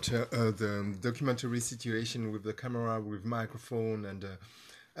about the documentary situation with the camera, with microphone, and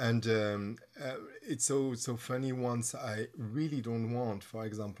it's so funny. Once I really don't want, for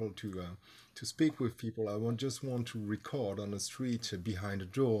example, to speak with people. I just want to record on the street, behind a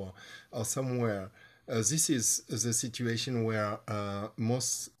door, or somewhere. This is the situation where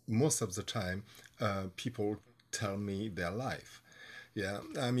most of the time people tell me their life. Yeah,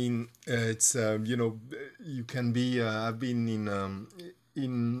 I mean, it's you know, you can be. I've been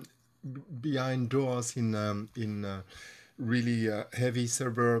in behind doors in really heavy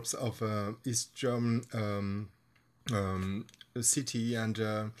suburbs of East German city,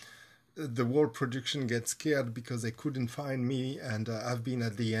 and the whole production gets scared because they couldn't find me, and I've been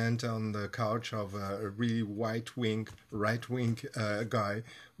at the end on the couch of a really right-wing guy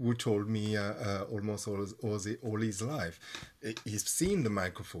who told me almost all his life. He's seen the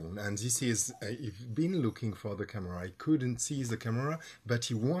microphone, and this is, he's been looking for the camera. He couldn't see the camera, but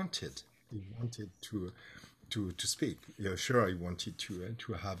he wanted to speak. Yeah, sure, he wanted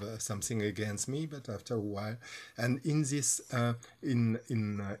to have something against me, but after a while, and in this in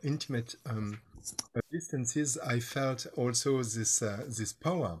intimate distances, I felt also this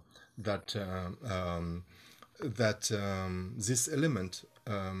power that that this element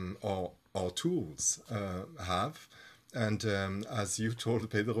or tools have. And as you told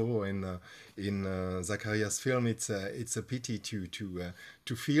Pedro in Zacharias' film, it's a pity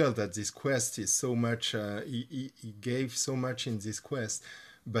to feel that this quest is so much. He gave so much in this quest,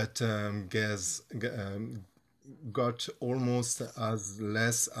 but got almost as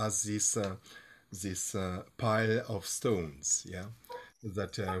less as this pile of stones. Yeah,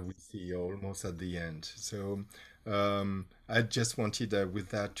 that we see almost at the end. So I just wanted with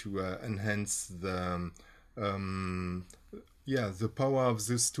that to enhance the power of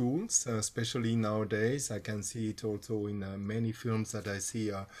these tools, especially nowadays. I can see it also in many films that I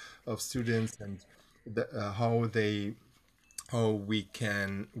see of students, and how we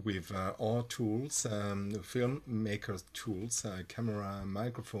can, with our tools, filmmaker tools, camera,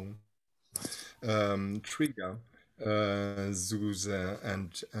 microphone, trigger those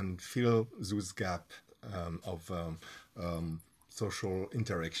and fill those gap of social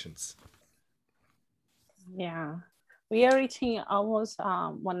interactions. Yeah, we are reaching almost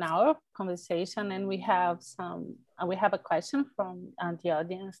 1 hour conversation, and we have a question from the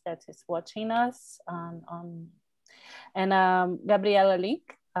audience that is watching us and Gabriela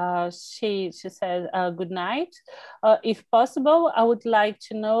Link. She said, good night. If possible, I would like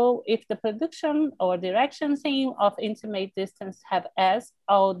to know if the production or direction team of Intimate Distance have asked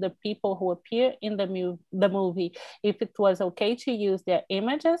all the people who appear in the movie if it was okay to use their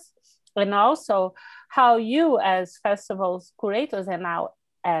images, and also how you as festivals curators and now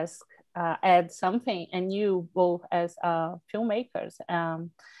add something, and you both as filmmakers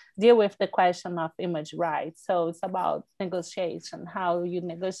deal with the question of image rights. So it's about negotiation, how you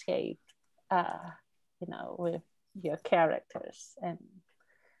negotiate, with your characters.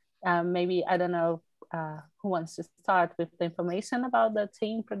 And maybe, I don't know who wants to start with the information about the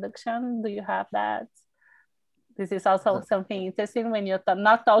team production. Do you have that? This is also something interesting when you're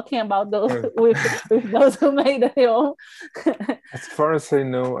not talking about those with those who made the film. As far as I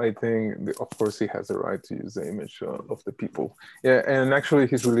know, I think, of course, he has the right to use the image of the people. Yeah, and actually,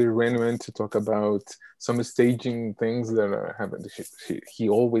 he's really relevant to talk about some staging things that happen. He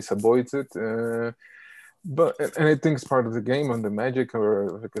always avoids it, but I think it's part of the game on the magic,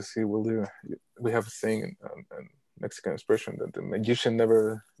 or because he will do. We have a saying in Mexican expression that the magician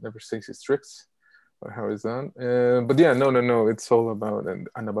never says his tricks. How is that? But yeah, no. It's all about and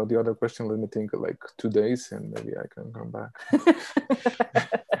about the other question. Let me think like 2 days, and maybe I can come back.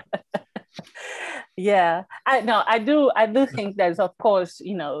 Yeah, I do think that, of course,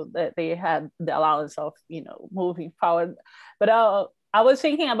 that they had the allowance of moving forward, but I was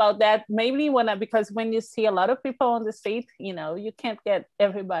thinking about that maybe because when you see a lot of people on the street, you can't get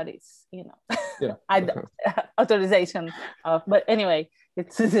everybody's authorization of. But anyway,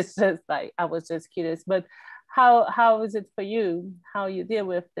 it's just like, I was just curious. But how is it for you? How you deal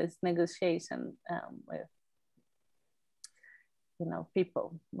with this negotiation with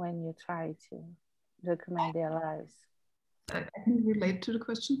people when you try to document their lives? I can relate to the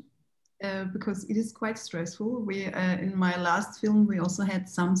question. Because it is quite stressful. We in my last film, we also had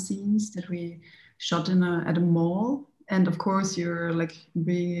some scenes that we shot at a mall, and of course you're like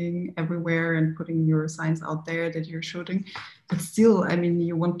being everywhere and putting your signs out there that you're shooting, but still, I mean,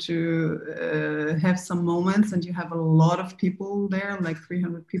 you want to have some moments, and you have a lot of people there, like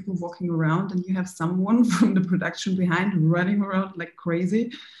 300 people walking around, and you have someone from the production behind running around like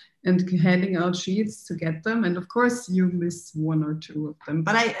crazy and handing out sheets to get them. And of course you miss 1 or 2 of them.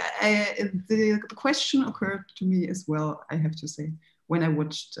 But the question occurred to me as well, I have to say, when I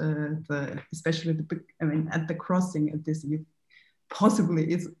watched especially at the crossing at this,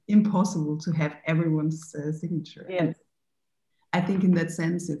 it's impossible to have everyone's signature. Yes. And I think in that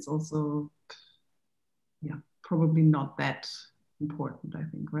sense, it's also, probably not that important, I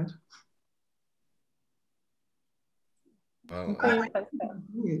think, right? Well, I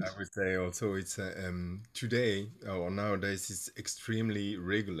would say also it's today or nowadays it's extremely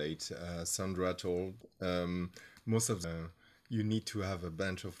regulate. Sandra told most of you need to have a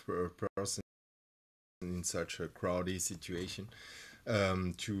bunch of person in such a crowded situation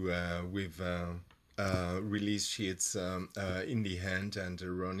with release sheets in the hand and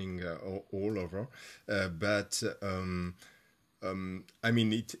running all over, but. I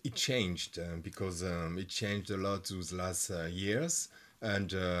mean, it changed because it changed a lot those last years,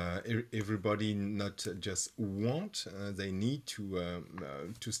 and everybody not just want, they need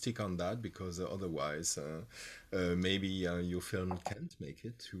to stick on that, because otherwise maybe your film can't make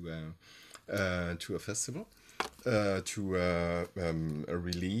it to a festival, to a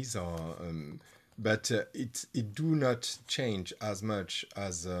release, or but it do not change as much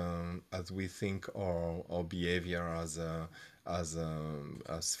as we think our behavior as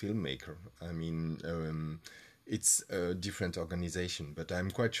filmmaker. I mean, it's a different organization, but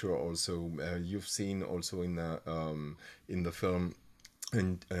I'm quite sure also you've seen also in the film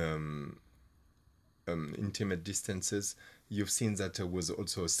and Intimate Distances, you've seen that there was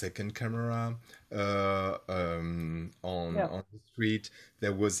also a second camera on the street.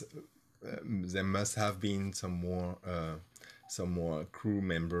 There must have been some more crew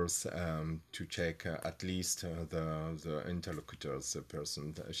members to check at least the interlocutors, the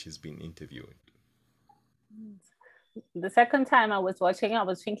person that she's been interviewing. The second time I was watching, I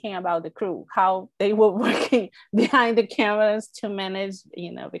was thinking about the crew, how they were working behind the cameras to manage,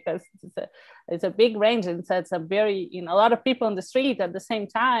 because it's a big range, and so it's a very, a lot of people on the street at the same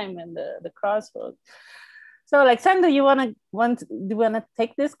time, and the crossroads. So, like, Sandra, do you want to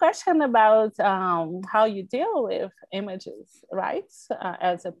take this question about how you deal with images, right,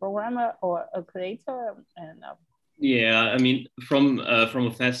 as a programmer or a creator, and yeah, I mean, from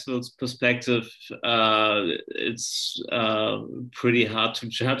a festival's perspective, it's pretty hard to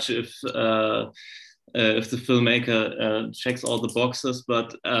judge if the filmmaker checks all the boxes.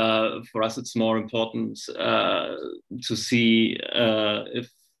 But for us, it's more important to see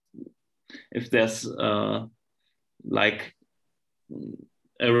if there's like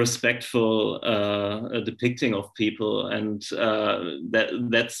a respectful depicting of people, and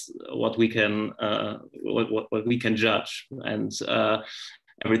that's what we can what we can judge, and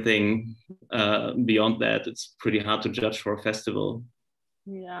everything beyond that, it's pretty hard to judge for a festival.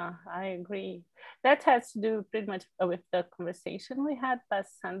 Yeah, I agree. That has to do pretty much with the conversation we had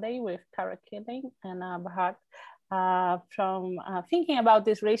last Sunday with Capitolin and Bahat, from thinking about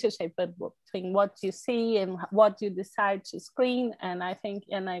this relationship between what you see and what you decide to screen. And I think,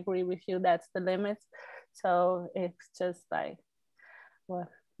 and I agree with you, that's the limit. So it's just like, well,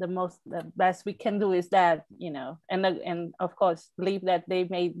 the best we can do is that, and of course, believe that they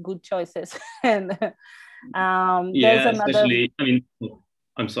made good choices. And there's another. Especially, I mean,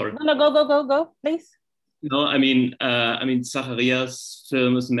 I'm sorry. No, go, please. No, I mean, Zacharias'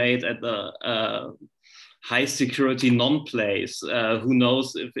 film is made at the high security non-place. Who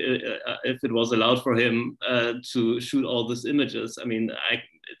knows if it was allowed for him to shoot all these images? I mean,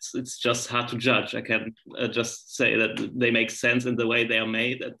 it's just hard to judge. I can't just say that they make sense in the way they are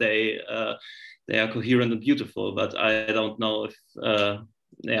made, that they are coherent and beautiful. But I don't know if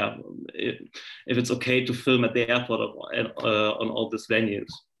it's okay to film at the airport on all these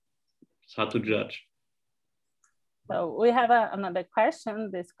venues. It's hard to judge. So we have another question.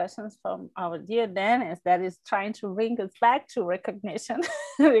 This question is from our dear Dennis, that is trying to bring us back to recognition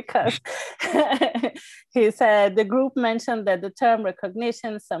because he said the group mentioned that the term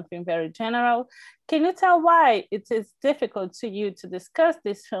recognition is something very general. Can you tell why it is difficult to you to discuss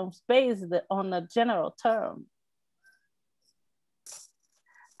these films based on a general term?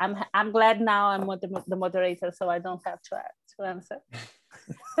 I'm glad now I'm the moderator, so I don't have to answer.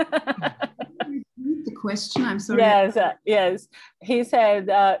 The question, I'm sorry. Yes. He said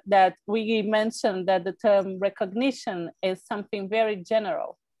that we mentioned that the term recognition is something very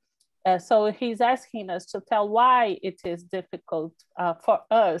general. So he's asking us to tell why it is difficult for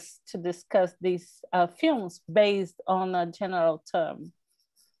us to discuss these films based on a general term.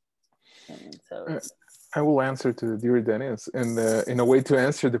 And so, I will answer to dear Dennis, and in a way to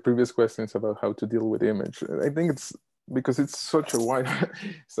answer the previous questions about how to deal with image. I think it's because it's such a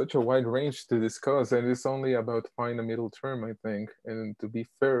wide range to discuss, and it's only about find a middle term, I think, and to be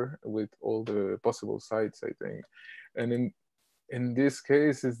fair with all the possible sides, I think. And in this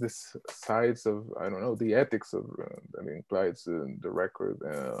case, is this sides of, I don't know, the ethics of that implies the record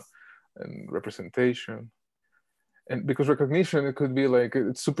and representation. And because recognition, it could be like,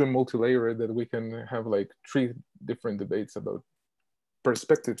 it's super multi-layered, that we can have like 3 different debates about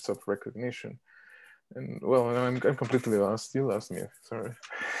perspectives of recognition. And well, I'm completely lost. You lost me, sorry.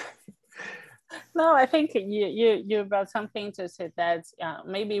 No, I think you brought something interesting that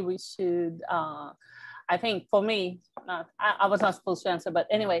maybe we should, I think for me, I was not supposed to answer, but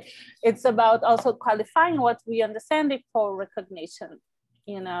anyway, it's about also qualifying what we understand it for recognition.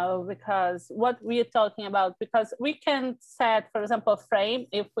 Because what we're talking about, because we can set, for example, a frame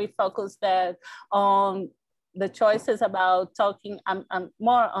if we focus that on the choices about talking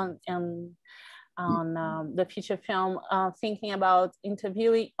more on the feature film, thinking about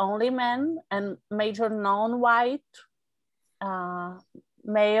interviewing only men and major non-white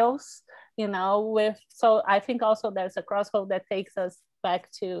males, so I think also there's a crossroad that takes us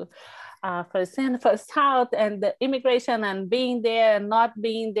back to first in, first out, and the immigration and being there and not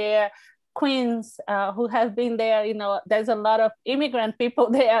being there. Queens who have been there. You know, there's a lot of immigrant people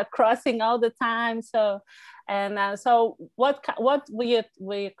there crossing all the time. So, and so what we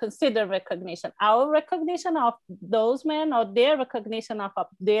consider recognition? Our recognition of those men, or their recognition of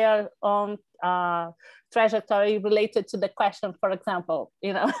their own trajectory related to the question, for example,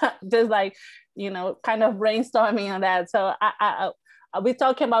 you know, just like, you know, kind of brainstorming on that. So are we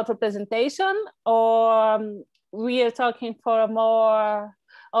talking about representation, or we are talking for a more,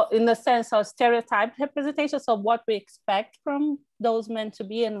 in the sense of stereotype representation, so what we expect from those men to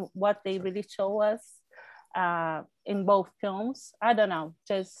be and what they really show us in both films? I don't know,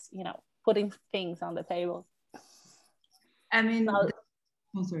 just, you know, putting things on the table. I mean, so,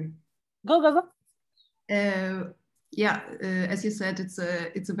 oh, sorry. Go. Yeah, as you said, it's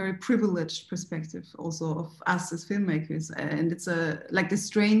a very privileged perspective also of us as filmmakers, and it's like the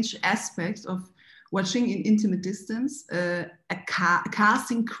strange aspect of watching in intimate distance,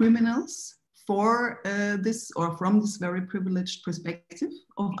 casting criminals for this, or from this very privileged perspective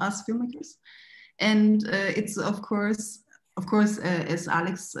of us filmmakers. And it's of course, as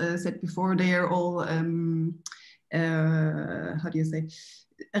Alex said before, they are all how do you say,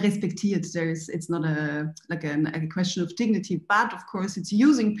 respected. It's not a question of dignity, but of course it's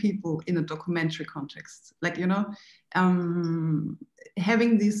using people in a documentary context, like, you know,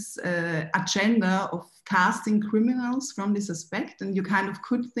 having this agenda of casting criminals from this aspect, and you kind of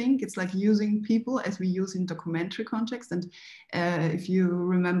could think it's like using people as we use in documentary context. And if you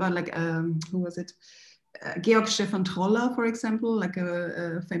remember, like, who was it? Georg Stefan Troller, for example, like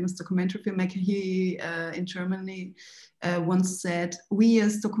a famous documentary filmmaker, he in Germany once said, we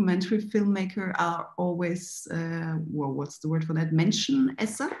as documentary filmmaker are always, well, what's the word for that?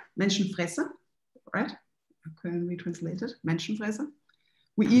 Menschenfresser, right? How can we translate it? Menschenfresser.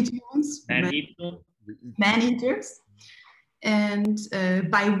 We eat humans, man-eaters. And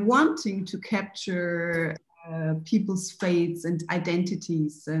by wanting to capture people's fates and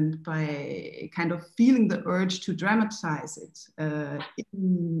identities, and by kind of feeling the urge to dramatize it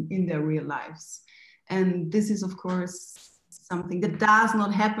in their real lives. And this is, of course, something that does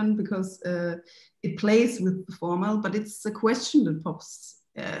not happen because it plays with the formal, but it's a question that pops,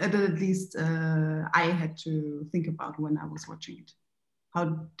 at least I had to think about when I was watching it. How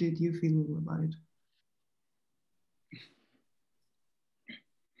did you feel about it?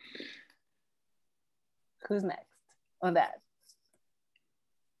 Who's next on that?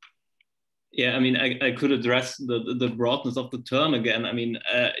 Yeah, I mean, I could address the broadness of the term again. I mean,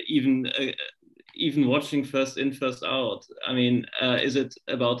 even watching first in, first out. I mean, is it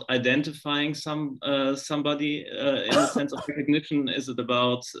about identifying somebody in the sense of recognition? Is it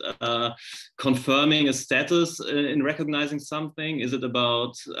about confirming a status in recognizing something? Is it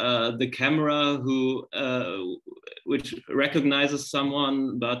about the camera which recognizes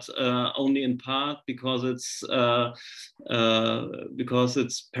someone, but only in part because it's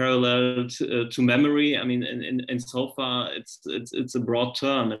parallel to memory? I mean, in so far, it's a broad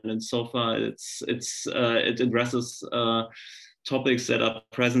term, and in so far, it addresses topics that are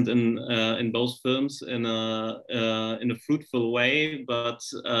present in both films in a fruitful way. But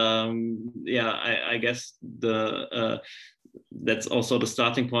yeah, I guess that's also the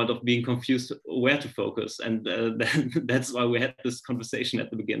starting point of being confused where to focus, and that's why we had this conversation at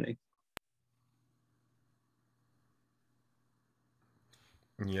the beginning.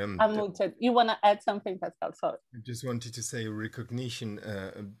 Yeah, I'm muted. You want to add something, Pascal? Sorry. I just wanted to say recognition.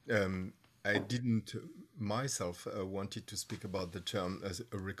 I didn't myself wanted to speak about the term as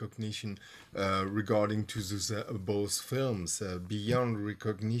a recognition regarding to those both films. Beyond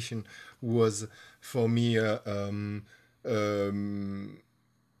recognition was for me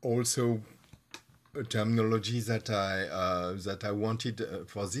also a terminology that I wanted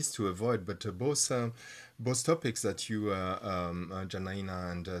for this to avoid, but both topics that you,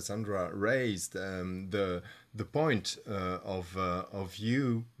 Janaína and Sandra, raised, the point of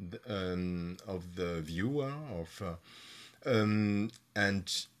view of the viewer, and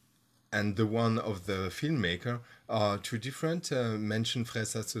the one of the filmmaker are two different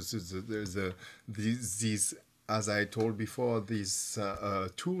Menschenfresser. So these, as I told before, these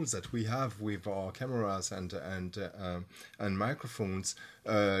tools that we have with our cameras and microphones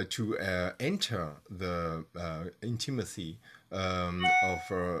to enter the intimacy of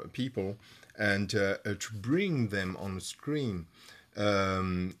people and to bring them on the screen.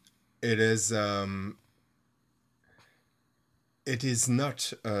 It is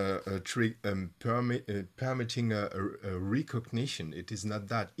not permitting a recognition. It is not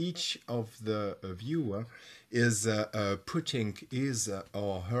that. Each of the viewer is putting his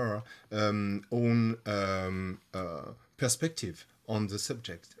or her own perspective on the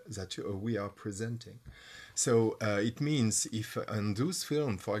subject that we are presenting. So it means if in those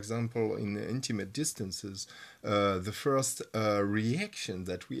films, for example, in Intimate Distances, the first reaction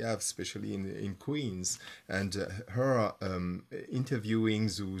that we have, especially in Queens, and her interviewing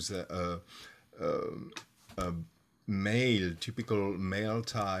those typical male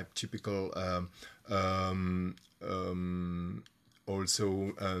type, typical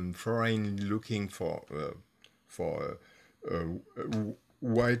also foreign looking for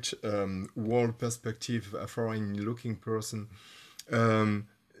white world perspective, a foreign looking person.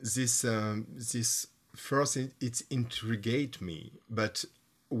 This first it intrigued me, but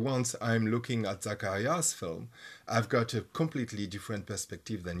once I'm looking at Zacharias' film, I've got a completely different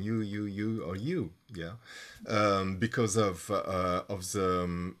perspective than you, yeah, because of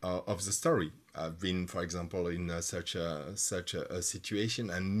the story. I've been, for example, in such a situation,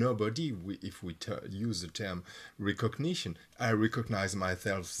 and nobody, if we use the term recognition, I recognize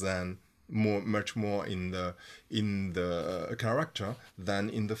myself then much more in the character than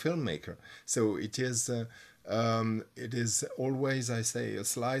in the filmmaker. So it is always, I say, a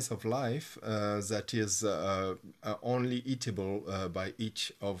slice of life that is only eatable by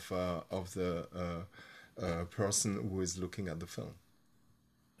each of the person who is looking at the film.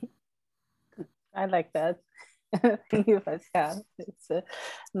 I like that. Thank you, Pascal. It's a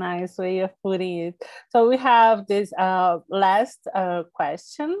nice way of putting it. So we have this last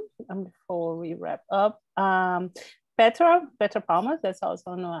question before we wrap up. Petra Palmer, that's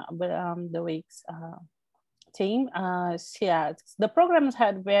also on the week's team. She asks, the programs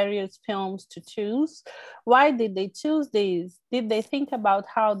had various films to choose. Why did they choose these? Did they think about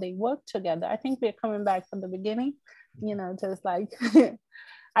how they work together? I think we're coming back from the beginning, just like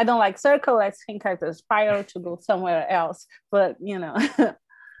I don't like circle. I think I just spiral to go somewhere else. But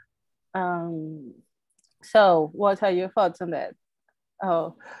so what are your thoughts on that?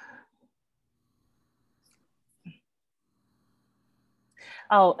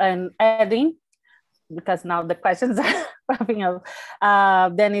 And adding, because now the questions are wrapping up.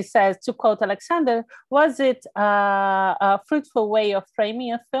 Then it says, to quote Alexander, was it a fruitful way of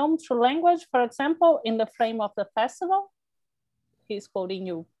framing a film through language, for example, in the frame of the festival? He's quoting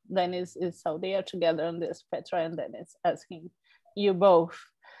you, then is so they are together on this, Petra, and then it's asking you both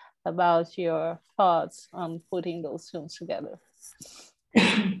about your thoughts on putting those films together.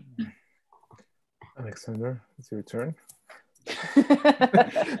 Alexander, it's your turn.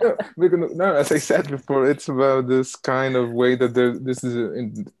 No, as I said before, it's about this kind of way that this is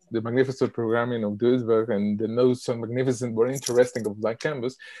in the magnificent programming of Duisburg and the not so magnificent but interesting of Black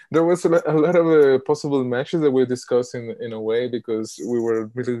Canvas. There was a lot of possible matches that we discussed in a way, because we were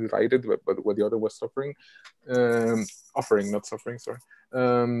really delighted with what the other was suffering, not suffering, sorry.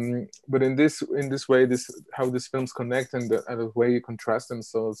 But in this way, how these films connect, and the way you contrast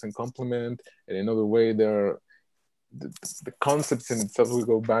themselves and complement, and another way they're the concepts in itself. We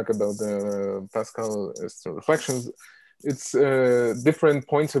go back about the Pascal reflections. It's different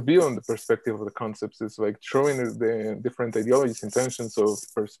points of view on the perspective of the concepts. It's like showing the different ideologies, intentions of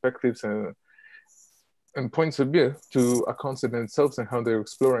perspectives and points of view to a concept in itself, and how they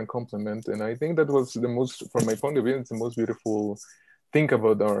explore and complement. And I think that was the most, from my point of view, it's the most beautiful thing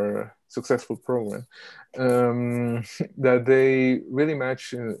about our successful program, that they really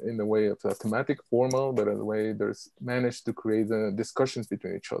match in the way of a thematic, formal, but in a way there's managed to create discussions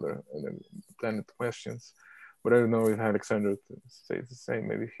between each other and then planet questions. But I don't know if Alexander says the same.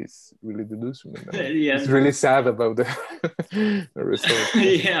 Maybe he's really delusional. Yeah. He's really sad about the result.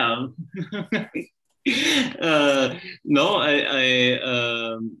 Yeah. No,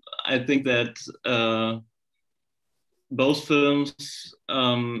 I think that both films,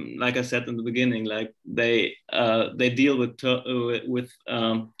 like I said in the beginning, like they deal with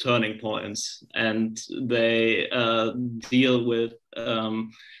turning points, and they deal with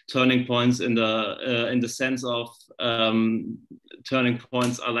turning points in the sense of turning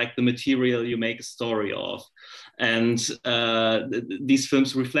points are like the material you make a story of. And these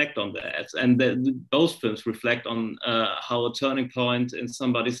films reflect on that. And both films reflect on how a turning point in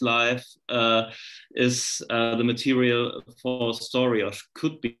somebody's life is the material for a story, or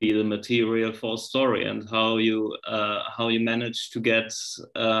could be the material for a story, and how you manage to get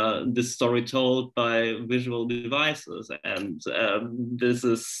this story told by visual devices. And this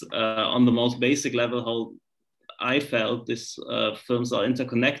is on the most basic level how I felt these films are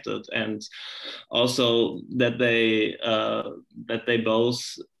interconnected, and also that they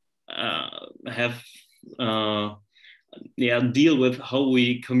both have deal with how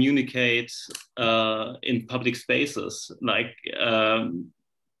we communicate in public spaces, like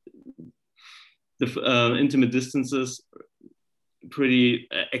the Intimate Distances pretty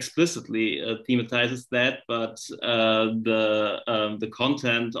explicitly thematizes that, but the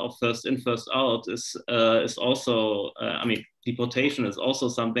content of First In, First Out is also, I mean, deportation is also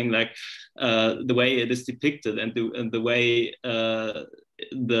something like the way it is depicted and the way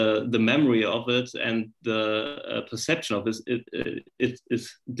the memory of it and the perception of it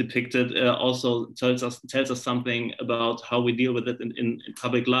is depicted also tells us something about how we deal with it in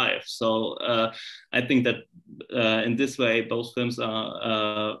public life. So I think that in this way both films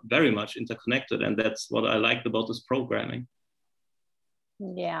are very much interconnected, and that's what I liked about this programming.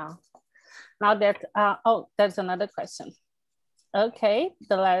 Yeah. Now that oh, there's another question. Okay,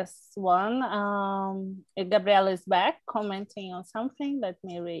 the last one. Gabriela is back commenting on something. Let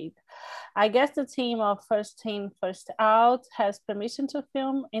me read. I guess the team of First In, First Out has permission to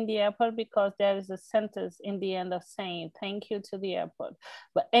film in the airport because there is a sentence in the end of saying thank you to the airport.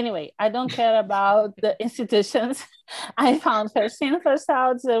 But anyway, I don't care about the institutions. I found First In, First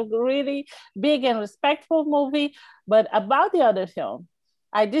Out is a really big and respectful movie. But about the other film,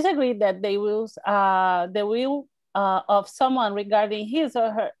 I disagree that they will of someone regarding his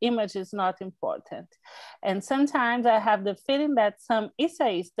or her image is not important. And sometimes I have the feeling that some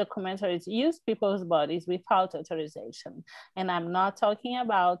essayist documentaries use people's bodies without authorization. And I'm not talking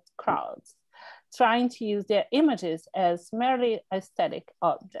about crowds trying to use their images as merely aesthetic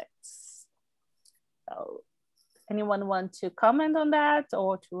objects. So anyone want to comment on that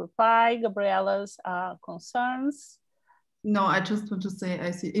or to reply Gabriela's concerns? No, I just want to say, I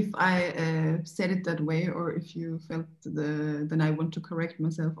see if I said it that way, or if you felt then I want to correct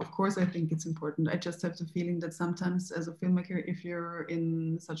myself. Of course, I think it's important. I just have the feeling that sometimes as a filmmaker, if you're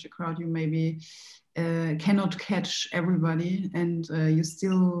in such a crowd, you maybe cannot catch everybody, and you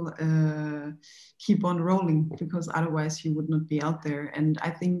still keep on rolling, because otherwise you would not be out there. And I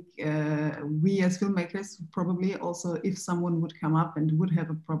think we as filmmakers probably also, if someone would come up and would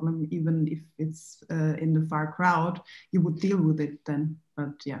have a problem, even if it's in the far crowd, you would deal with it then.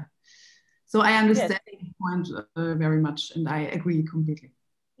 But yeah, so I understand the point very much, and I agree completely.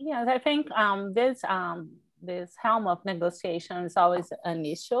 Yes, I think this helm of negotiation is always an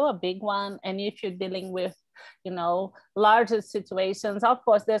issue, a big one. And if you're dealing with, you know, larger situations, of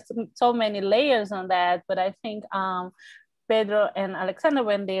course, there's so many layers on that. But I think Pedro and Alexandra,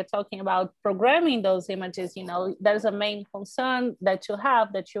 when they're talking about programming those images, you know, there's a main concern that you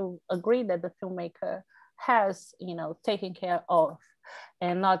have, that you agree that the filmmaker has, you know, taken care of,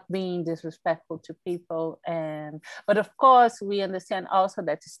 and not being disrespectful to people. But of course, we understand also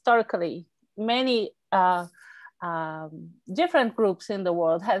that historically, many different groups in the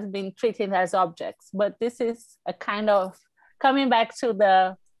world has been treated as objects. But this is a kind of coming back to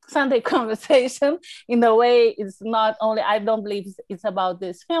the Sunday conversation in a way. It's not only, I don't believe it's about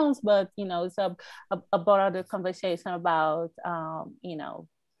these films, but, you know, it's a broader conversation about, you know,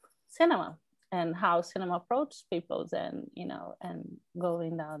 cinema and how cinema approaches people, and, you know, and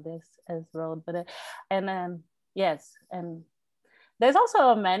going down this as road. But and then yes, and there's also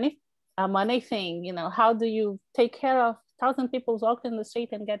a money thing, you know. How do you take care of 1,000 people walking in the street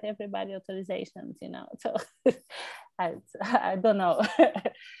and get everybody authorizations, you know? So I don't know.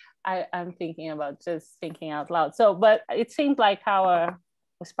 I'm thinking about just thinking out loud. So, but it seems like our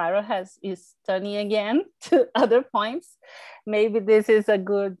spiral is turning again to other points. Maybe this is a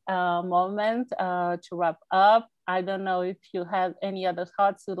good moment to wrap up. I don't know if you have any other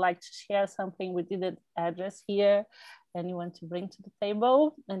thoughts you'd like to share, something we didn't address here, anyone to bring to the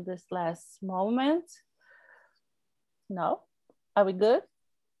table in this last moment? No? Are we good?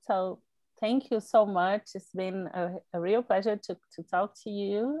 So thank you so much. It's been a real pleasure to talk to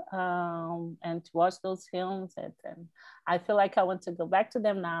you and to watch those films. And I feel like I want to go back to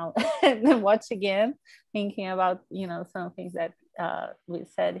them now and then watch again, thinking about, you know, some things that we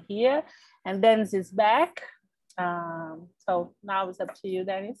said here. And Dennis is back. So now it's up to you,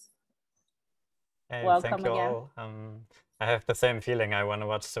 Dennis. Hey, welcome thank you again. all. I have the same feeling. I want to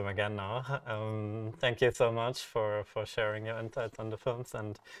watch them again now. Thank you so much for sharing your insights on the films.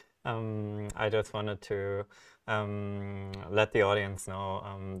 And I just wanted to let the audience know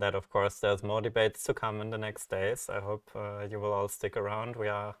that, of course, there's more debates to come in the next days. I hope you will all stick around. We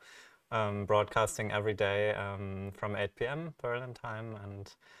are broadcasting every day from 8 p.m. Berlin time,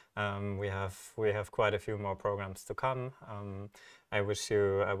 and we have quite a few more programs to come. I wish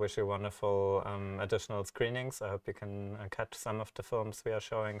you wonderful additional screenings. I hope you can catch some of the films we are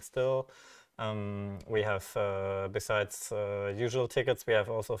showing still. We have, besides usual tickets, we have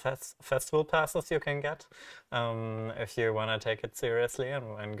also festival passes you can get if you want to take it seriously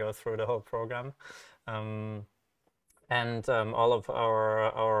and go through the whole program. And all of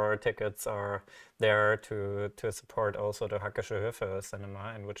our tickets are there to support also the Hackische Höfe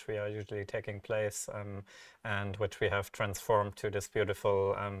cinema, in which we are usually taking place, and which we have transformed to this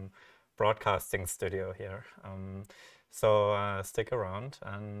beautiful broadcasting studio here. So stick around,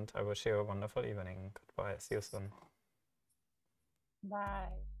 and I wish you a wonderful evening. Goodbye. See you soon.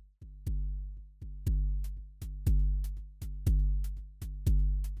 Bye.